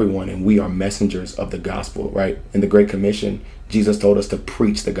is for everyone, and we are messengers of the gospel, right? In the Great Commission, Jesus told us to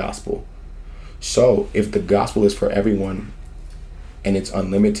preach the gospel. So if the gospel is for everyone and it's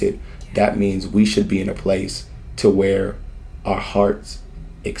unlimited, that means we should be in a place to where our hearts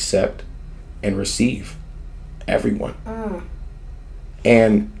accept and receive everyone.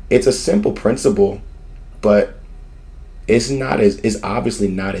 And it's a simple principle, but it's obviously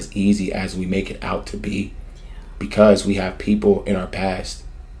not as easy as we make it out to be, because we have people in our past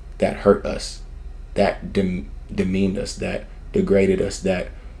that hurt us, that demeaned us, that degraded us, that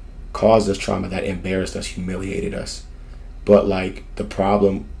caused us trauma, that embarrassed us, humiliated us. But like, the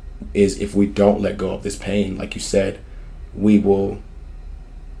problem is, if we don't let go of this pain, like you said, we will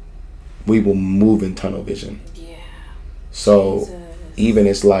move in tunnel vision. So Jesus. Even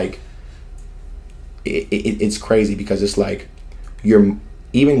it's like, it's crazy, because it's like, even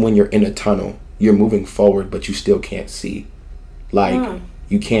when you're in a tunnel, you're moving forward, but you still can't see. Like,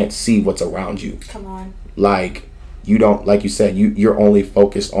 you can't see what's around you. Come on. Like, you don't, like you said, you're only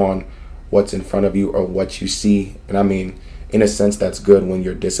focused on what's in front of you or what you see. And I mean, in a sense, that's good when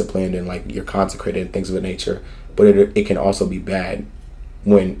you're disciplined and like you're consecrated and things of the nature. But it can also be bad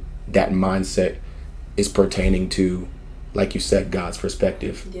when that mindset is pertaining to, like you said, God's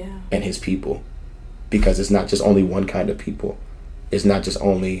perspective and his people. Because it's not just only one kind of people. It's not just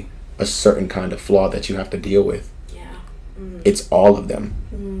only a certain kind of flaw that you have to deal with. It's all of them.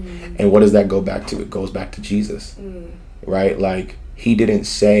 And what does that go back to? It goes back to Jesus. Right? Like, he didn't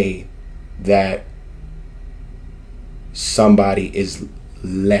say that somebody is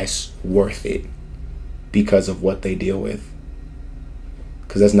less worth it because of what they deal with.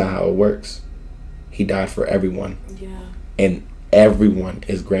 Because that's not how it works. He died for everyone. And everyone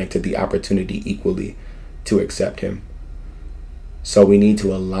is granted the opportunity equally to accept him. So we need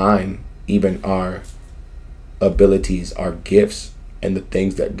to align even our abilities, our gifts, and the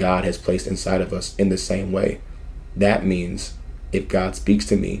things that God has placed inside of us in the same way. That means if God speaks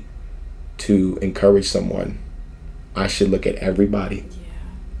to me to encourage someone, I should look at everybody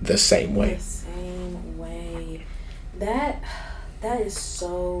the same way. The same way. That is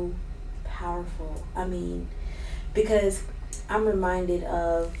so powerful. I mean, because I'm reminded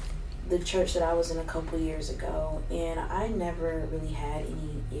of the church that I was in a couple years ago, and I never really had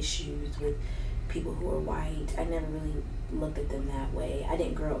any issues with people who are white. I never really looked at them that way. I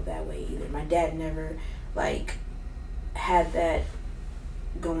didn't grow up that way either. My dad never like had that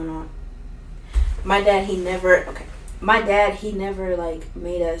going on. My dad, he never like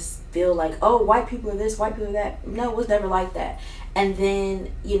made us feel like, oh, white people are this, white people are that. No, it was never like that. And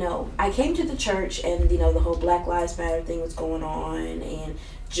then, you know, I came to the church, and, you know, the whole Black Lives Matter thing was going on, and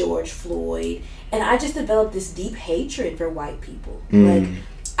George Floyd, and I just developed this deep hatred for white people. Like,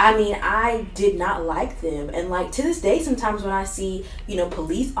 I mean, I did not like them. And like, to this day, sometimes when I see, you know,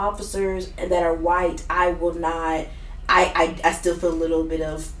 police officers that are white, I will not, I still feel a little bit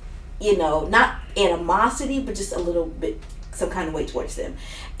of, you know, not animosity, but just a little bit, some kind of way towards them.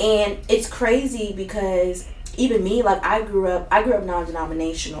 And it's crazy because even me, like, I grew up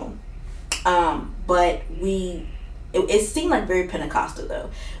non-denominational, but it seemed like very Pentecostal though,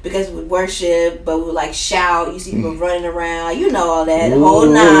 because we would worship, but we would like shout. You see people running around, you know, all that whole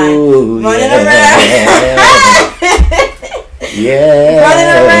nine, running around, running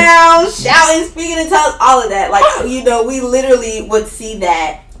around, shouting, speaking in tongues, all of that. Like, you know, we literally would see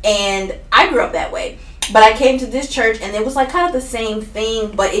that, and I grew up that way. But I came to this church, and it was like kind of the same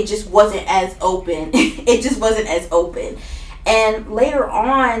thing, but it just wasn't as open. It just wasn't as open. And later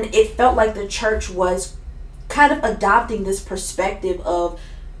on, it felt like the church was kind of adopting this perspective of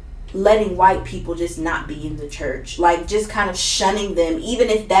letting white people just not be in the church, like just kind of shunning them, even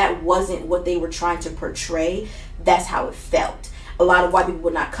if that wasn't what they were trying to portray. That's how it felt. A lot of white people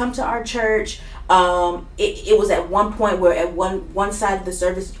would not come to our church. It was at one point where at one side of the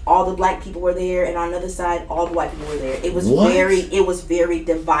service all the black people were there, and on another side all the white people were there. It was very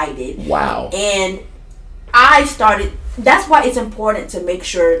divided. Wow. And that's why it's important to make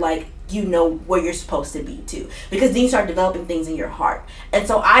sure, like, you know where you're supposed to be too, because then you start developing things in your heart. And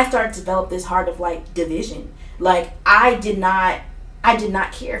so I started to develop this heart of like division. Like I did not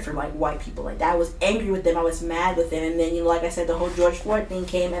care for like white people like that. I was angry with them. I was mad with them. And then, you know, like I said, the whole George Floyd thing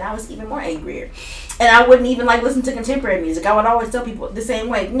came, and I was even more angrier. And I wouldn't even like listen to contemporary music. I would always tell people the same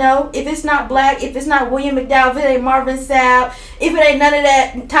way. No, if it's not black, if it's not William McDowell, if it ain't Marvin Sapp, if it ain't none of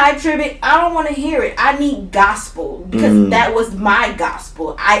that Ty Tribbett, I don't want to hear it. I need gospel, because that was my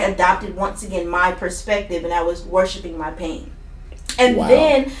gospel. I adopted once again my perspective, and I was worshiping my pain. And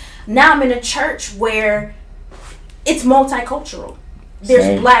then now I'm in a church where it's multicultural.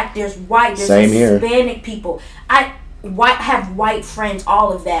 There's black, there's white, there's Hispanic people. I have white friends,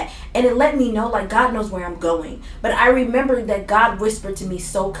 all of that. And it let me know, like, God knows where I'm going. But I remember that God whispered to me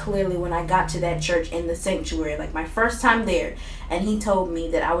so clearly when I got to that church in the sanctuary, like my first time there. And he told me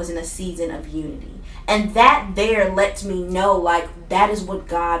that I was in a season of unity. And that there lets me know, like, that is what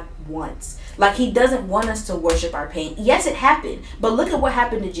God wants. Like, he doesn't want us to worship our pain. Yes, it happened, but look at what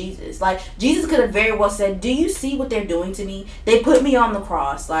happened to Jesus. Like, Jesus could have very well said, do you see what they're doing to me? They put me on the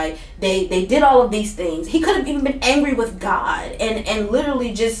cross. Like, they did all of these things. He could have even been angry with God and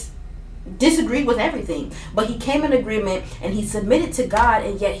literally just disagreed with everything. But he came in agreement and he submitted to God,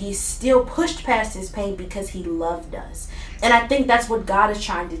 and yet he still pushed past his pain because he loved us. And I think that's what God is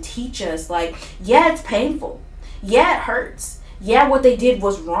trying to teach us. Like, yeah, it's painful. Yeah, it hurts. Yeah, what they did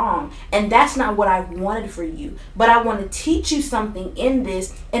was wrong, and that's not what I wanted for you. But I want to teach you something in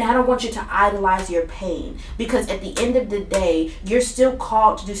this, and I don't want you to idolize your pain, because at the end of the day, you're still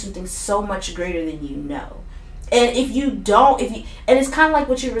called to do something so much greater than you know. And if you don't, and it's kind of like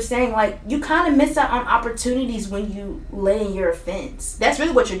what you were saying, like, you kind of miss out on opportunities when you lay in your offense. That's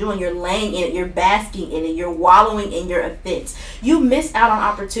really what you're doing. You're laying in it. You're basking in it. You're wallowing in your offense. You miss out on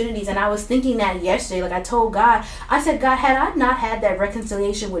opportunities. And I was thinking that yesterday. Like, I told God, I said, God, had I not had that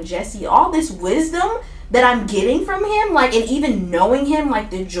reconciliation with Jesse, all this wisdom that I'm getting from him, like, and even knowing him,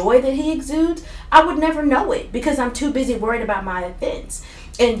 like the joy that he exudes, I would never know it because I'm too busy worried about my offense.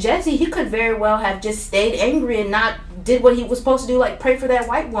 And Jesse, he could very well have just stayed angry and not did what he was supposed to do, like pray for that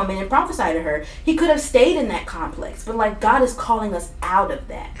white woman and prophesy to her. He could have stayed in that complex, but like God is calling us out of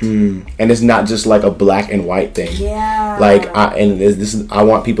that. And it's not just like a black and white thing. Yeah. Like I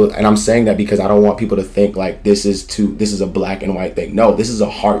want people, and I'm saying that because I don't want people to think like this is a black and white thing. No, this is a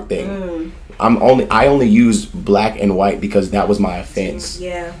heart thing. I only use black and white because that was my offense.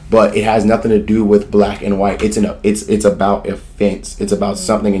 Yeah. But it has nothing to do with black and white. It's about offense. It's about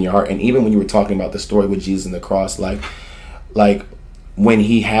something in your heart. And even when you were talking about the story with Jesus and the cross, like when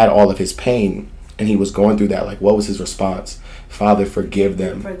he had all of his pain and he was going through that, like what was his response? Father, forgive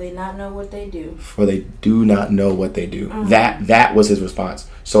them. For they not know what they do. For they do not know what they do. That was his response.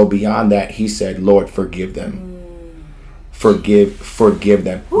 So beyond that, he said, Lord, forgive them. Forgive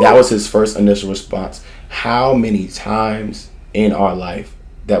them. Ooh. That was his first initial response. How many times in our life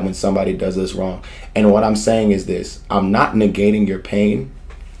that when somebody does us wrong, and what I'm saying is this, I'm not negating your pain,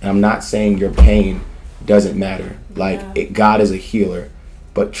 and I'm not saying your pain doesn't matter. Like God is a healer,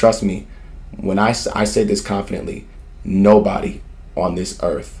 but trust me, when I say this confidently, nobody on this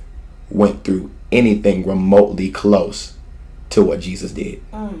earth went through anything remotely close to what Jesus did.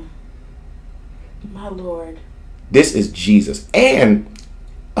 My Lord. This is Jesus. And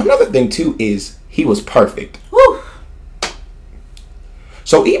another thing too is he was perfect. Woo.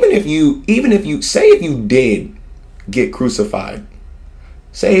 So even if you say if you did get crucified,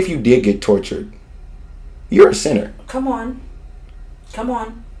 say if you did get tortured, you're a sinner. Come on.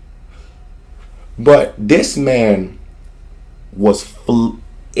 But this man was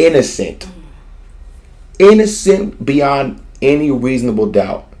innocent. Innocent beyond any reasonable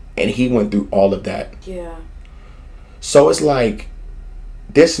doubt. And he went through all of that. Yeah. So it's like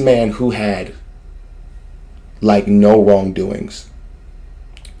this man who had like no wrongdoings.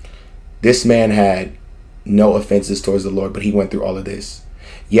 This man had no offenses towards the Lord, but he went through all of this.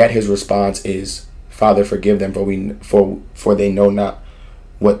 Yet his response is, Father, forgive them, for they know not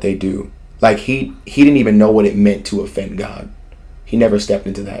what they do. Like he didn't even know what it meant to offend God. He never stepped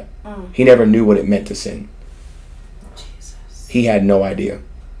into that. He never knew what it meant to sin. Jesus. He had no idea.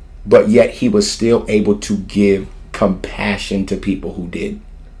 But yet he was still able to give compassion to people who did.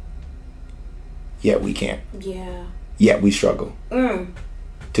 yet we can't. Yeah. Yet we struggle to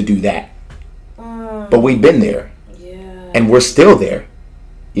do that. Mm. But we've been there. Yeah. And we're still there.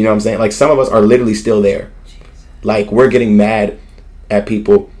 You know what I'm saying? Like, some of us are literally still there. Jesus. Like, we're getting mad at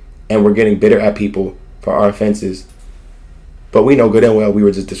people and we're getting bitter at people for our offenses. But we know good and well we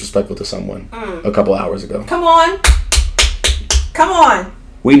were just disrespectful to someone a couple hours ago. Come on. Come on.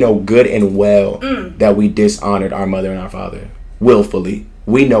 We know good and well that we dishonored our mother and our father willfully.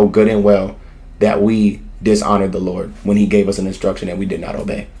 We know good and well that we dishonored the Lord when he gave us an instruction that we did not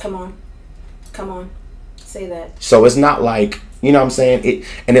obey. Come on. Come on. Say that. So it's not like, you know what I'm saying?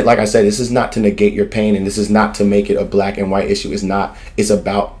 Like I said, this is not to negate your pain, and this is not to make it a black and white issue. It's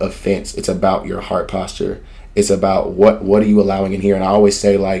about offense. It's about your heart posture. It's about what are you allowing in here? And I always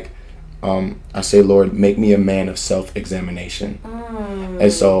say, like, I say, Lord, make me a man of self-examination.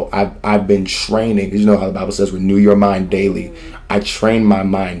 And so I've been training. You know how the Bible says, renew your mind daily. I train my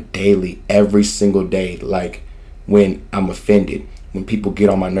mind daily, every single day. Like, when I'm offended, when people get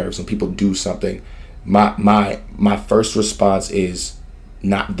on my nerves, when people do something, my first response is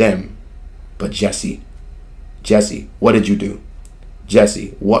not them, but Jesse. Jesse, what did you do?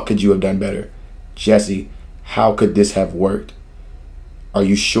 Jesse, what could you have done better? Jesse, how could this have worked? Are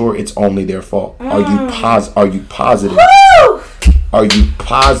you sure it's only their fault? Are you positive? Woo! Are you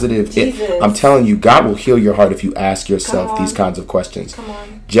positive? I'm telling you, God will heal your heart if you ask yourself these kinds of questions. Come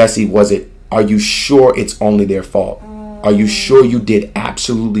on. Jesse, are you sure it's only their fault? Are you sure you did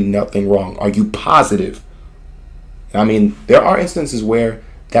absolutely nothing wrong? Are you positive? I mean, there are instances where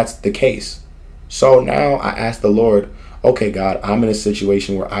that's the case. So now I ask the Lord, okay, God, I'm in a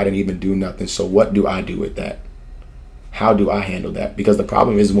situation where I didn't even do nothing. So what do I do with that? How do I handle that? Because the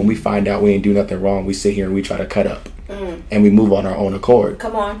problem is, when we find out we ain't do nothing wrong, we sit here and we try to cut up. And we move on our own accord.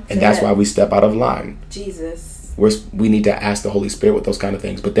 Come on. And that's why we step out of line. Jesus. We need to ask the Holy Spirit with those kind of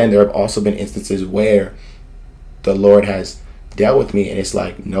things. But then there have also been instances where the Lord has dealt with me, and it's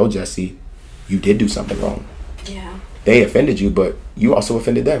like, no, Jesse, you did do something wrong. Yeah. They offended you, but you also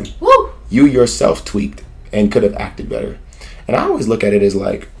offended them. Woo! You yourself tweaked and could have acted better. And I always look at it as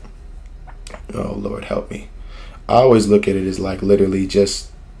like, oh, Lord, help me. I always look at it as like, literally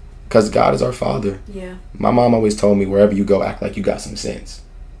just because God is our Father. Yeah. My mom always told me, wherever you go, act like you got some sense.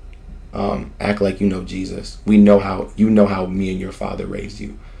 Act like you know Jesus. You know how me and your father raised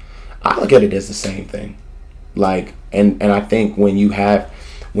you. I look at it as the same thing. Like, and I think when you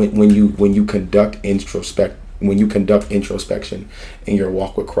conduct introspection in your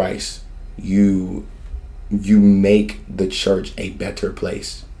walk with Christ, you make the church a better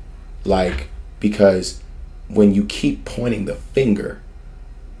place. Like, because when you keep pointing the finger,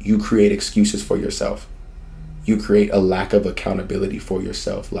 you create excuses for yourself. You create a lack of accountability for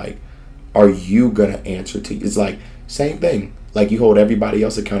yourself. Like, are you gonna answer to? It's like same thing. Like, you hold everybody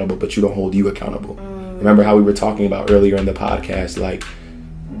else accountable, but you don't hold you accountable. Remember how we were talking about earlier in the podcast, like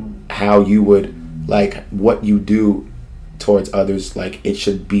how you would, like, what you do towards others, like, it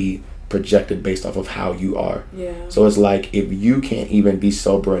should be projected based off of how you are. Yeah. So it's like, if you can't even be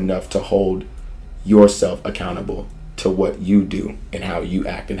sober enough to hold yourself accountable to what you do and how you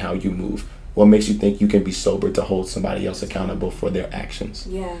act and how you move, what makes you think you can be sober to hold somebody else accountable for their actions?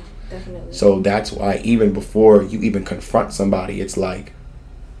 Yeah, definitely. So that's why even before you even confront somebody, it's like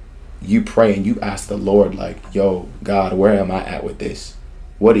you pray and you ask the Lord, like, yo, God, where am I at with this?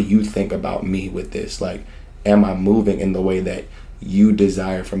 What do you think about me with this? Like, am I moving in the way that you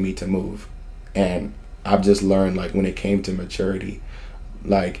desire for me to move? And I've just learned, like, when it came to maturity,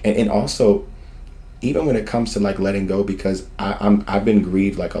 like, and also even when it comes to, like, letting go, because I've been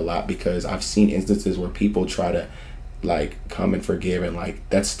grieved, like, a lot, because I've seen instances where people try to, like, come and forgive, and, like,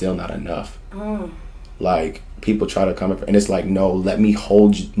 that's still not enough. Like, people try to come and it's like, no, let me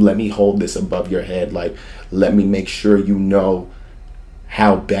hold this above your head. Like, let me make sure you know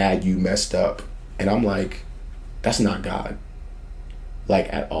how bad you messed up. And I'm like, that's not God.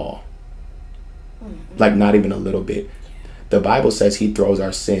 Like, at all. Like, not even a little bit. The Bible says he throws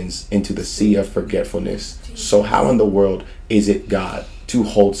our sins into the sea of forgetfulness. So how in the world is it God to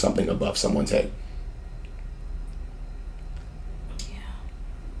hold something above someone's head?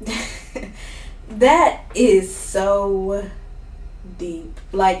 Yeah. That is so deep.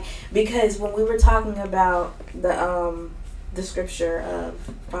 Like, because when we were talking about the scripture of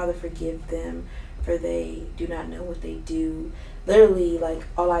Father, forgive them, for they do not know what they do. Literally, like,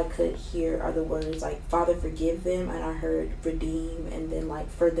 all I could hear are the words, like, Father, forgive them, and I heard redeem, and then,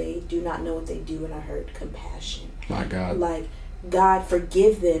 like, for they do not know what they do, and I heard compassion. My God. Like, God,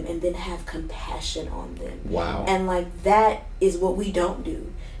 forgive them, and then have compassion on them. Wow. And, like, that is what we don't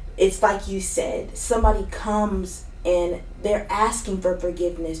do. It's like you said, somebody comes and they're asking for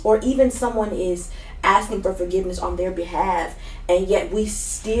forgiveness, or even someone is asking for forgiveness on their behalf, and yet we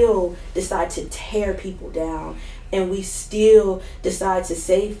still decide to tear people down, and we still decide to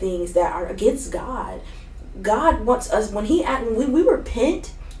say things that are against God. God wants us, when we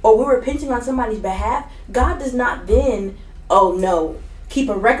repent, or we're repenting on somebody's behalf, God does not then, oh no, keep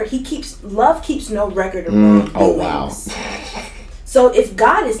a record. Love keeps no record of wrongdoings. Oh wow. So if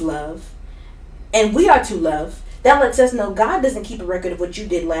God is love and we are to love, that lets us know God doesn't keep a record of what you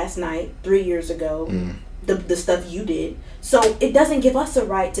did last night, 3 years ago, the stuff you did. So it doesn't give us a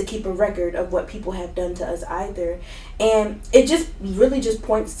right to keep a record of what people have done to us either. And it just really just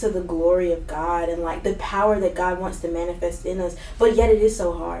points to the glory of God and like the power that God wants to manifest in us. But yet it is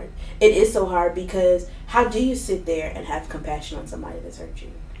so hard. It is so hard, because how do you sit there and have compassion on somebody that's hurt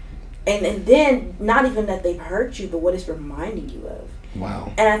you? And then not even that they've hurt you, but what it's reminding you of.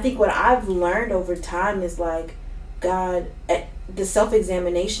 Wow. And I think what I've learned over time is like, God, the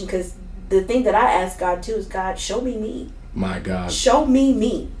self-examination, because the thing that I ask God too is, God, show me me. My God. Show me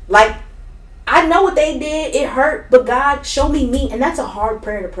me. Like, I know what they did, it hurt, but God, show me me. And that's a hard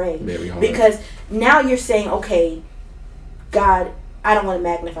prayer to pray. Very hard. Because now you're saying, okay, God, I don't want to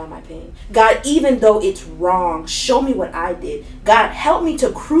magnify my pain. God, even though it's wrong, show me what I did. God, help me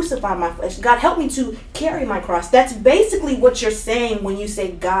to crucify my flesh. God, help me to carry my cross. That's basically what you're saying when you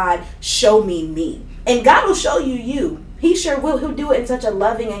say, God, show me me. And God will show you you. He sure will. He'll do it in such a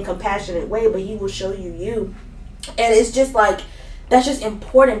loving and compassionate way, but he will show you you. And it's just like, that's just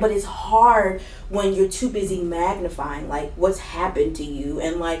important, but it's hard when you're too busy magnifying like what's happened to you,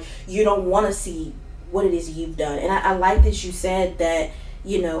 and like you don't want to see what it is you've done. And I like that you said that,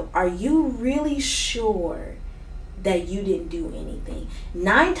 you know, are you really sure that you didn't do anything?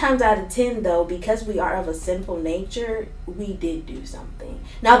 9 times out of 10 though, because we are of a sinful nature, we did do something.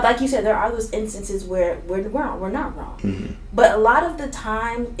 Now, like you said, there are those instances where we're not wrong. Mm-hmm. But a lot of the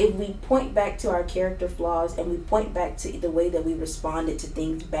time, if we point back to our character flaws and we point back to the way that we responded to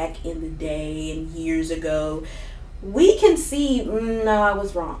things back in the day and years ago, we can see, no, I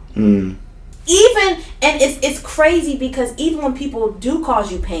was wrong. Even, and it's crazy, because even when people do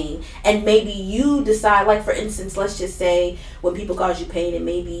cause you pain, and maybe you decide, like for instance, let's just say when people cause you pain and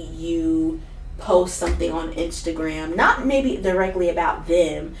maybe you post something on Instagram, not maybe directly about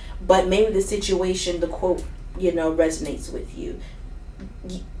them, but maybe the situation, the quote, you know, resonates with you.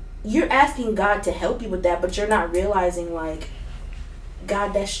 You're asking God to help you with that, but you're not realizing like,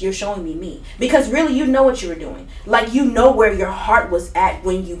 God, you're showing me. Because really, you know what you were doing. Like, you know where your heart was at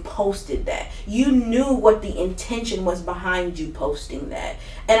when you posted that. You knew what the intention was behind you posting that.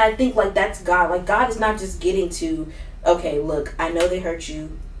 And I think, like, that's God. Like, God is not just getting to, okay, look, I know they hurt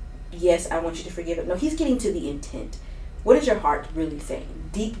you. Yes, I want you to forgive it. No, he's getting to the intent. What is your heart really saying?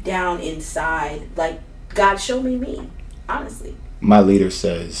 Deep down inside, like, God, show me. Honestly. My leader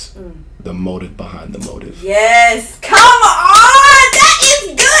says the motive behind the motive. Yes. Come on. That is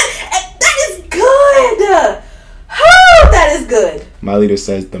good. That is good. Oh, that is good. My leader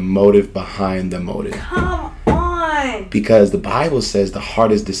says the motive behind the motive. Come on. Because the Bible says the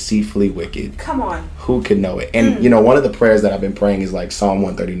heart is deceitfully wicked. Come on. Who can know it? And, you know, one of the prayers that I've been praying is like Psalm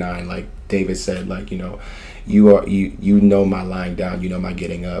 139. Like David said, like, you know, you know my lying down, you know my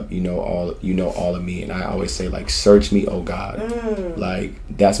getting up, you know all of me. And I always say, like, search me, oh God. Like,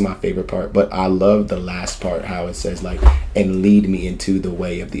 that's my favorite part. But I love the last part, how it says, like, and lead me into the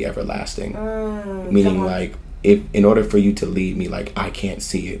way of the everlasting. Meaning, like, if in order for you to lead me, like, I can't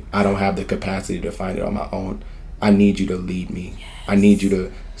see it, I don't have the capacity to find it on my own. I need you to lead me. Yes. I need you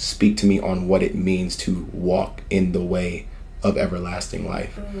to speak to me on what it means to walk in the way of everlasting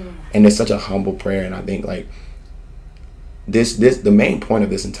life. And it's such a humble prayer. And I think, like, this the main point of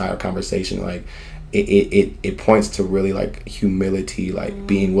this entire conversation, like, it points to really, like, humility, like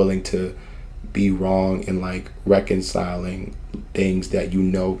being willing to be wrong and, like, reconciling things that you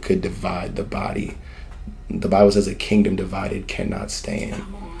know could divide the body. The Bible says a kingdom divided cannot stand.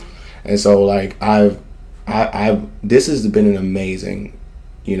 And so, like, this has been an amazing,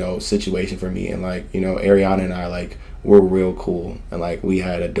 you know, situation for me. And, like, you know, Ariana and I, like, we're real cool, and, like, we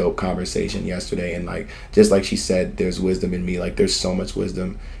had a dope conversation yesterday, and, like, just like she said, there's wisdom in me. Like, there's so much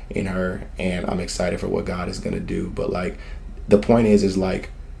wisdom in her, and I'm excited for what God is gonna do. But, like, the point is like,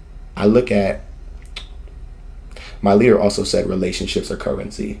 I look at, my leader also said relationships are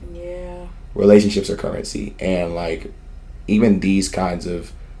currency. Yeah. Relationships are currency. And, like, even these kinds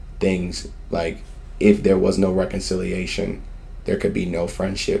of things, like, if there was no reconciliation, there could be no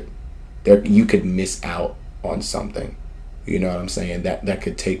friendship. You could miss out on something, you know what I'm saying, that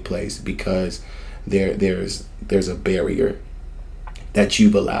could take place because there's a barrier that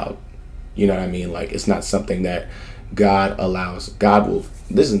you've allowed You know what I mean? Like, it's not something that God allows. God will,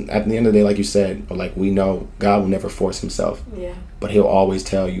 listen, at the end of the day, like you said, or like we know, God will never force himself. Yeah. But he'll always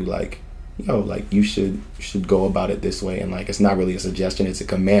tell you, like, like you should go about it this way. And like, it's not really a suggestion, it's a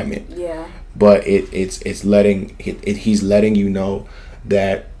commandment. Yeah. But he's letting you know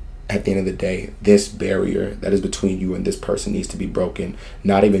that at the end of the day, this barrier that is between you and this person needs to be broken.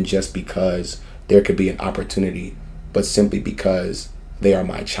 Not even just because there could be an opportunity, but simply because they are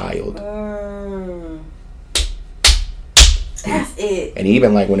my child. That's it. And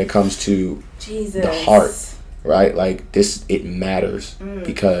even like when it comes to Jesus. The heart, right? Like this, it matters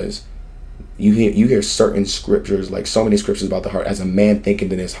because you hear certain scriptures, like so many scriptures about the heart. As a man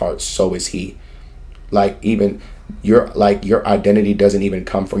thinketh in his heart, so is he. Like even your identity doesn't even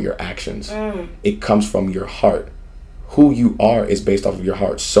come from your actions. It comes from your heart. Who you are is based off of your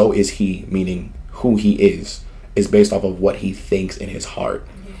heart. So is he, meaning who he is based off of what he thinks in his heart.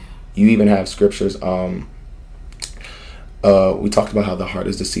 Yeah. You even have scriptures. We talked about how the heart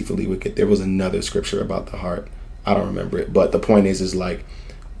is deceitfully wicked. There was another scripture about the heart. I don't remember it, but the point is like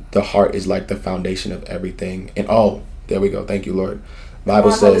the heart is like the foundation of everything. And there we go. Thank you, Lord.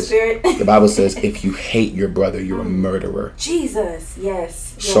 The Bible says, if you hate your brother, you're a murderer. Jesus,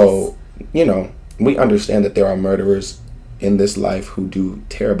 yes. So, we understand that there are murderers in this life who do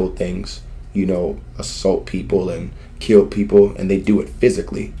terrible things, assault people and kill people, and they do it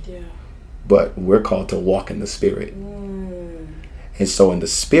physically. Yeah. But we're called to walk in the spirit. And so in the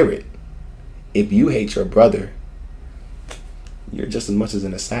spirit, if you hate your brother, you're just as much as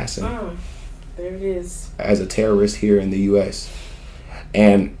an assassin. There it is. As a terrorist here in the U.S.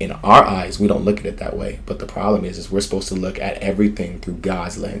 And in our eyes, we don't look at it that way. But the problem is we're supposed to look at everything through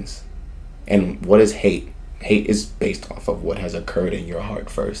God's lens. And what is hate? Hate is based off of what has occurred in your heart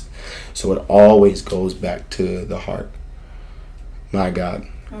first. So it always goes back to the heart. My God.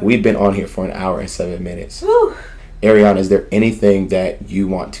 We've been on here for 1 hour and 7 minutes. Woo. Ariana, is there anything that you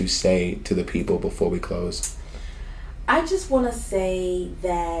want to say to the people before we close? I just want to say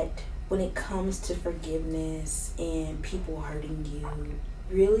that when it comes to forgiveness and people hurting you,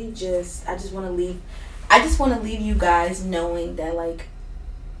 really I just want to leave you guys knowing that, like,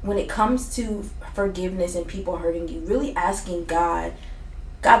 when it comes to forgiveness and people hurting you, really asking God,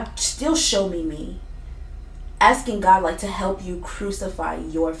 still show me. Asking God, like, to help you crucify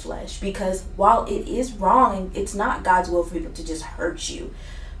your flesh. Because while it is wrong, it's not God's will for people to just hurt you.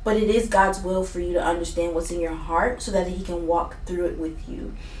 But it is God's will for you to understand what's in your heart so that he can walk through it with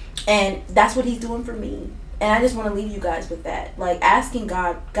you. And that's what he's doing for me. And I just want to leave you guys with that. Like, asking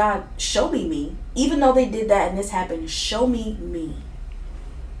God, show me. Even though they did that and this happened, show me.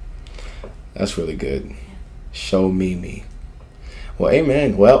 That's really good. Show me. Well,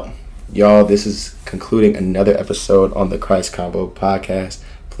 amen. Well, y'all, this is concluding another episode on the Christ Convo podcast.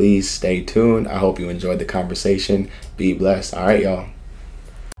 Please stay tuned. I hope you enjoyed the conversation. Be blessed. All right, y'all.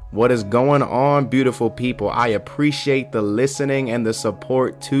 What is going on, beautiful people? I appreciate the listening and the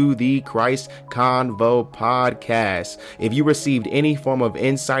support to the Christ Convo podcast. If you received any form of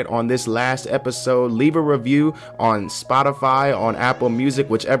insight on this last episode, leave a review on Spotify, on Apple Music,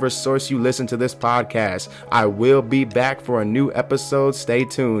 whichever source you listen to this podcast. I will be back for a new episode. Stay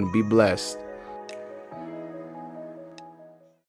tuned. Be blessed.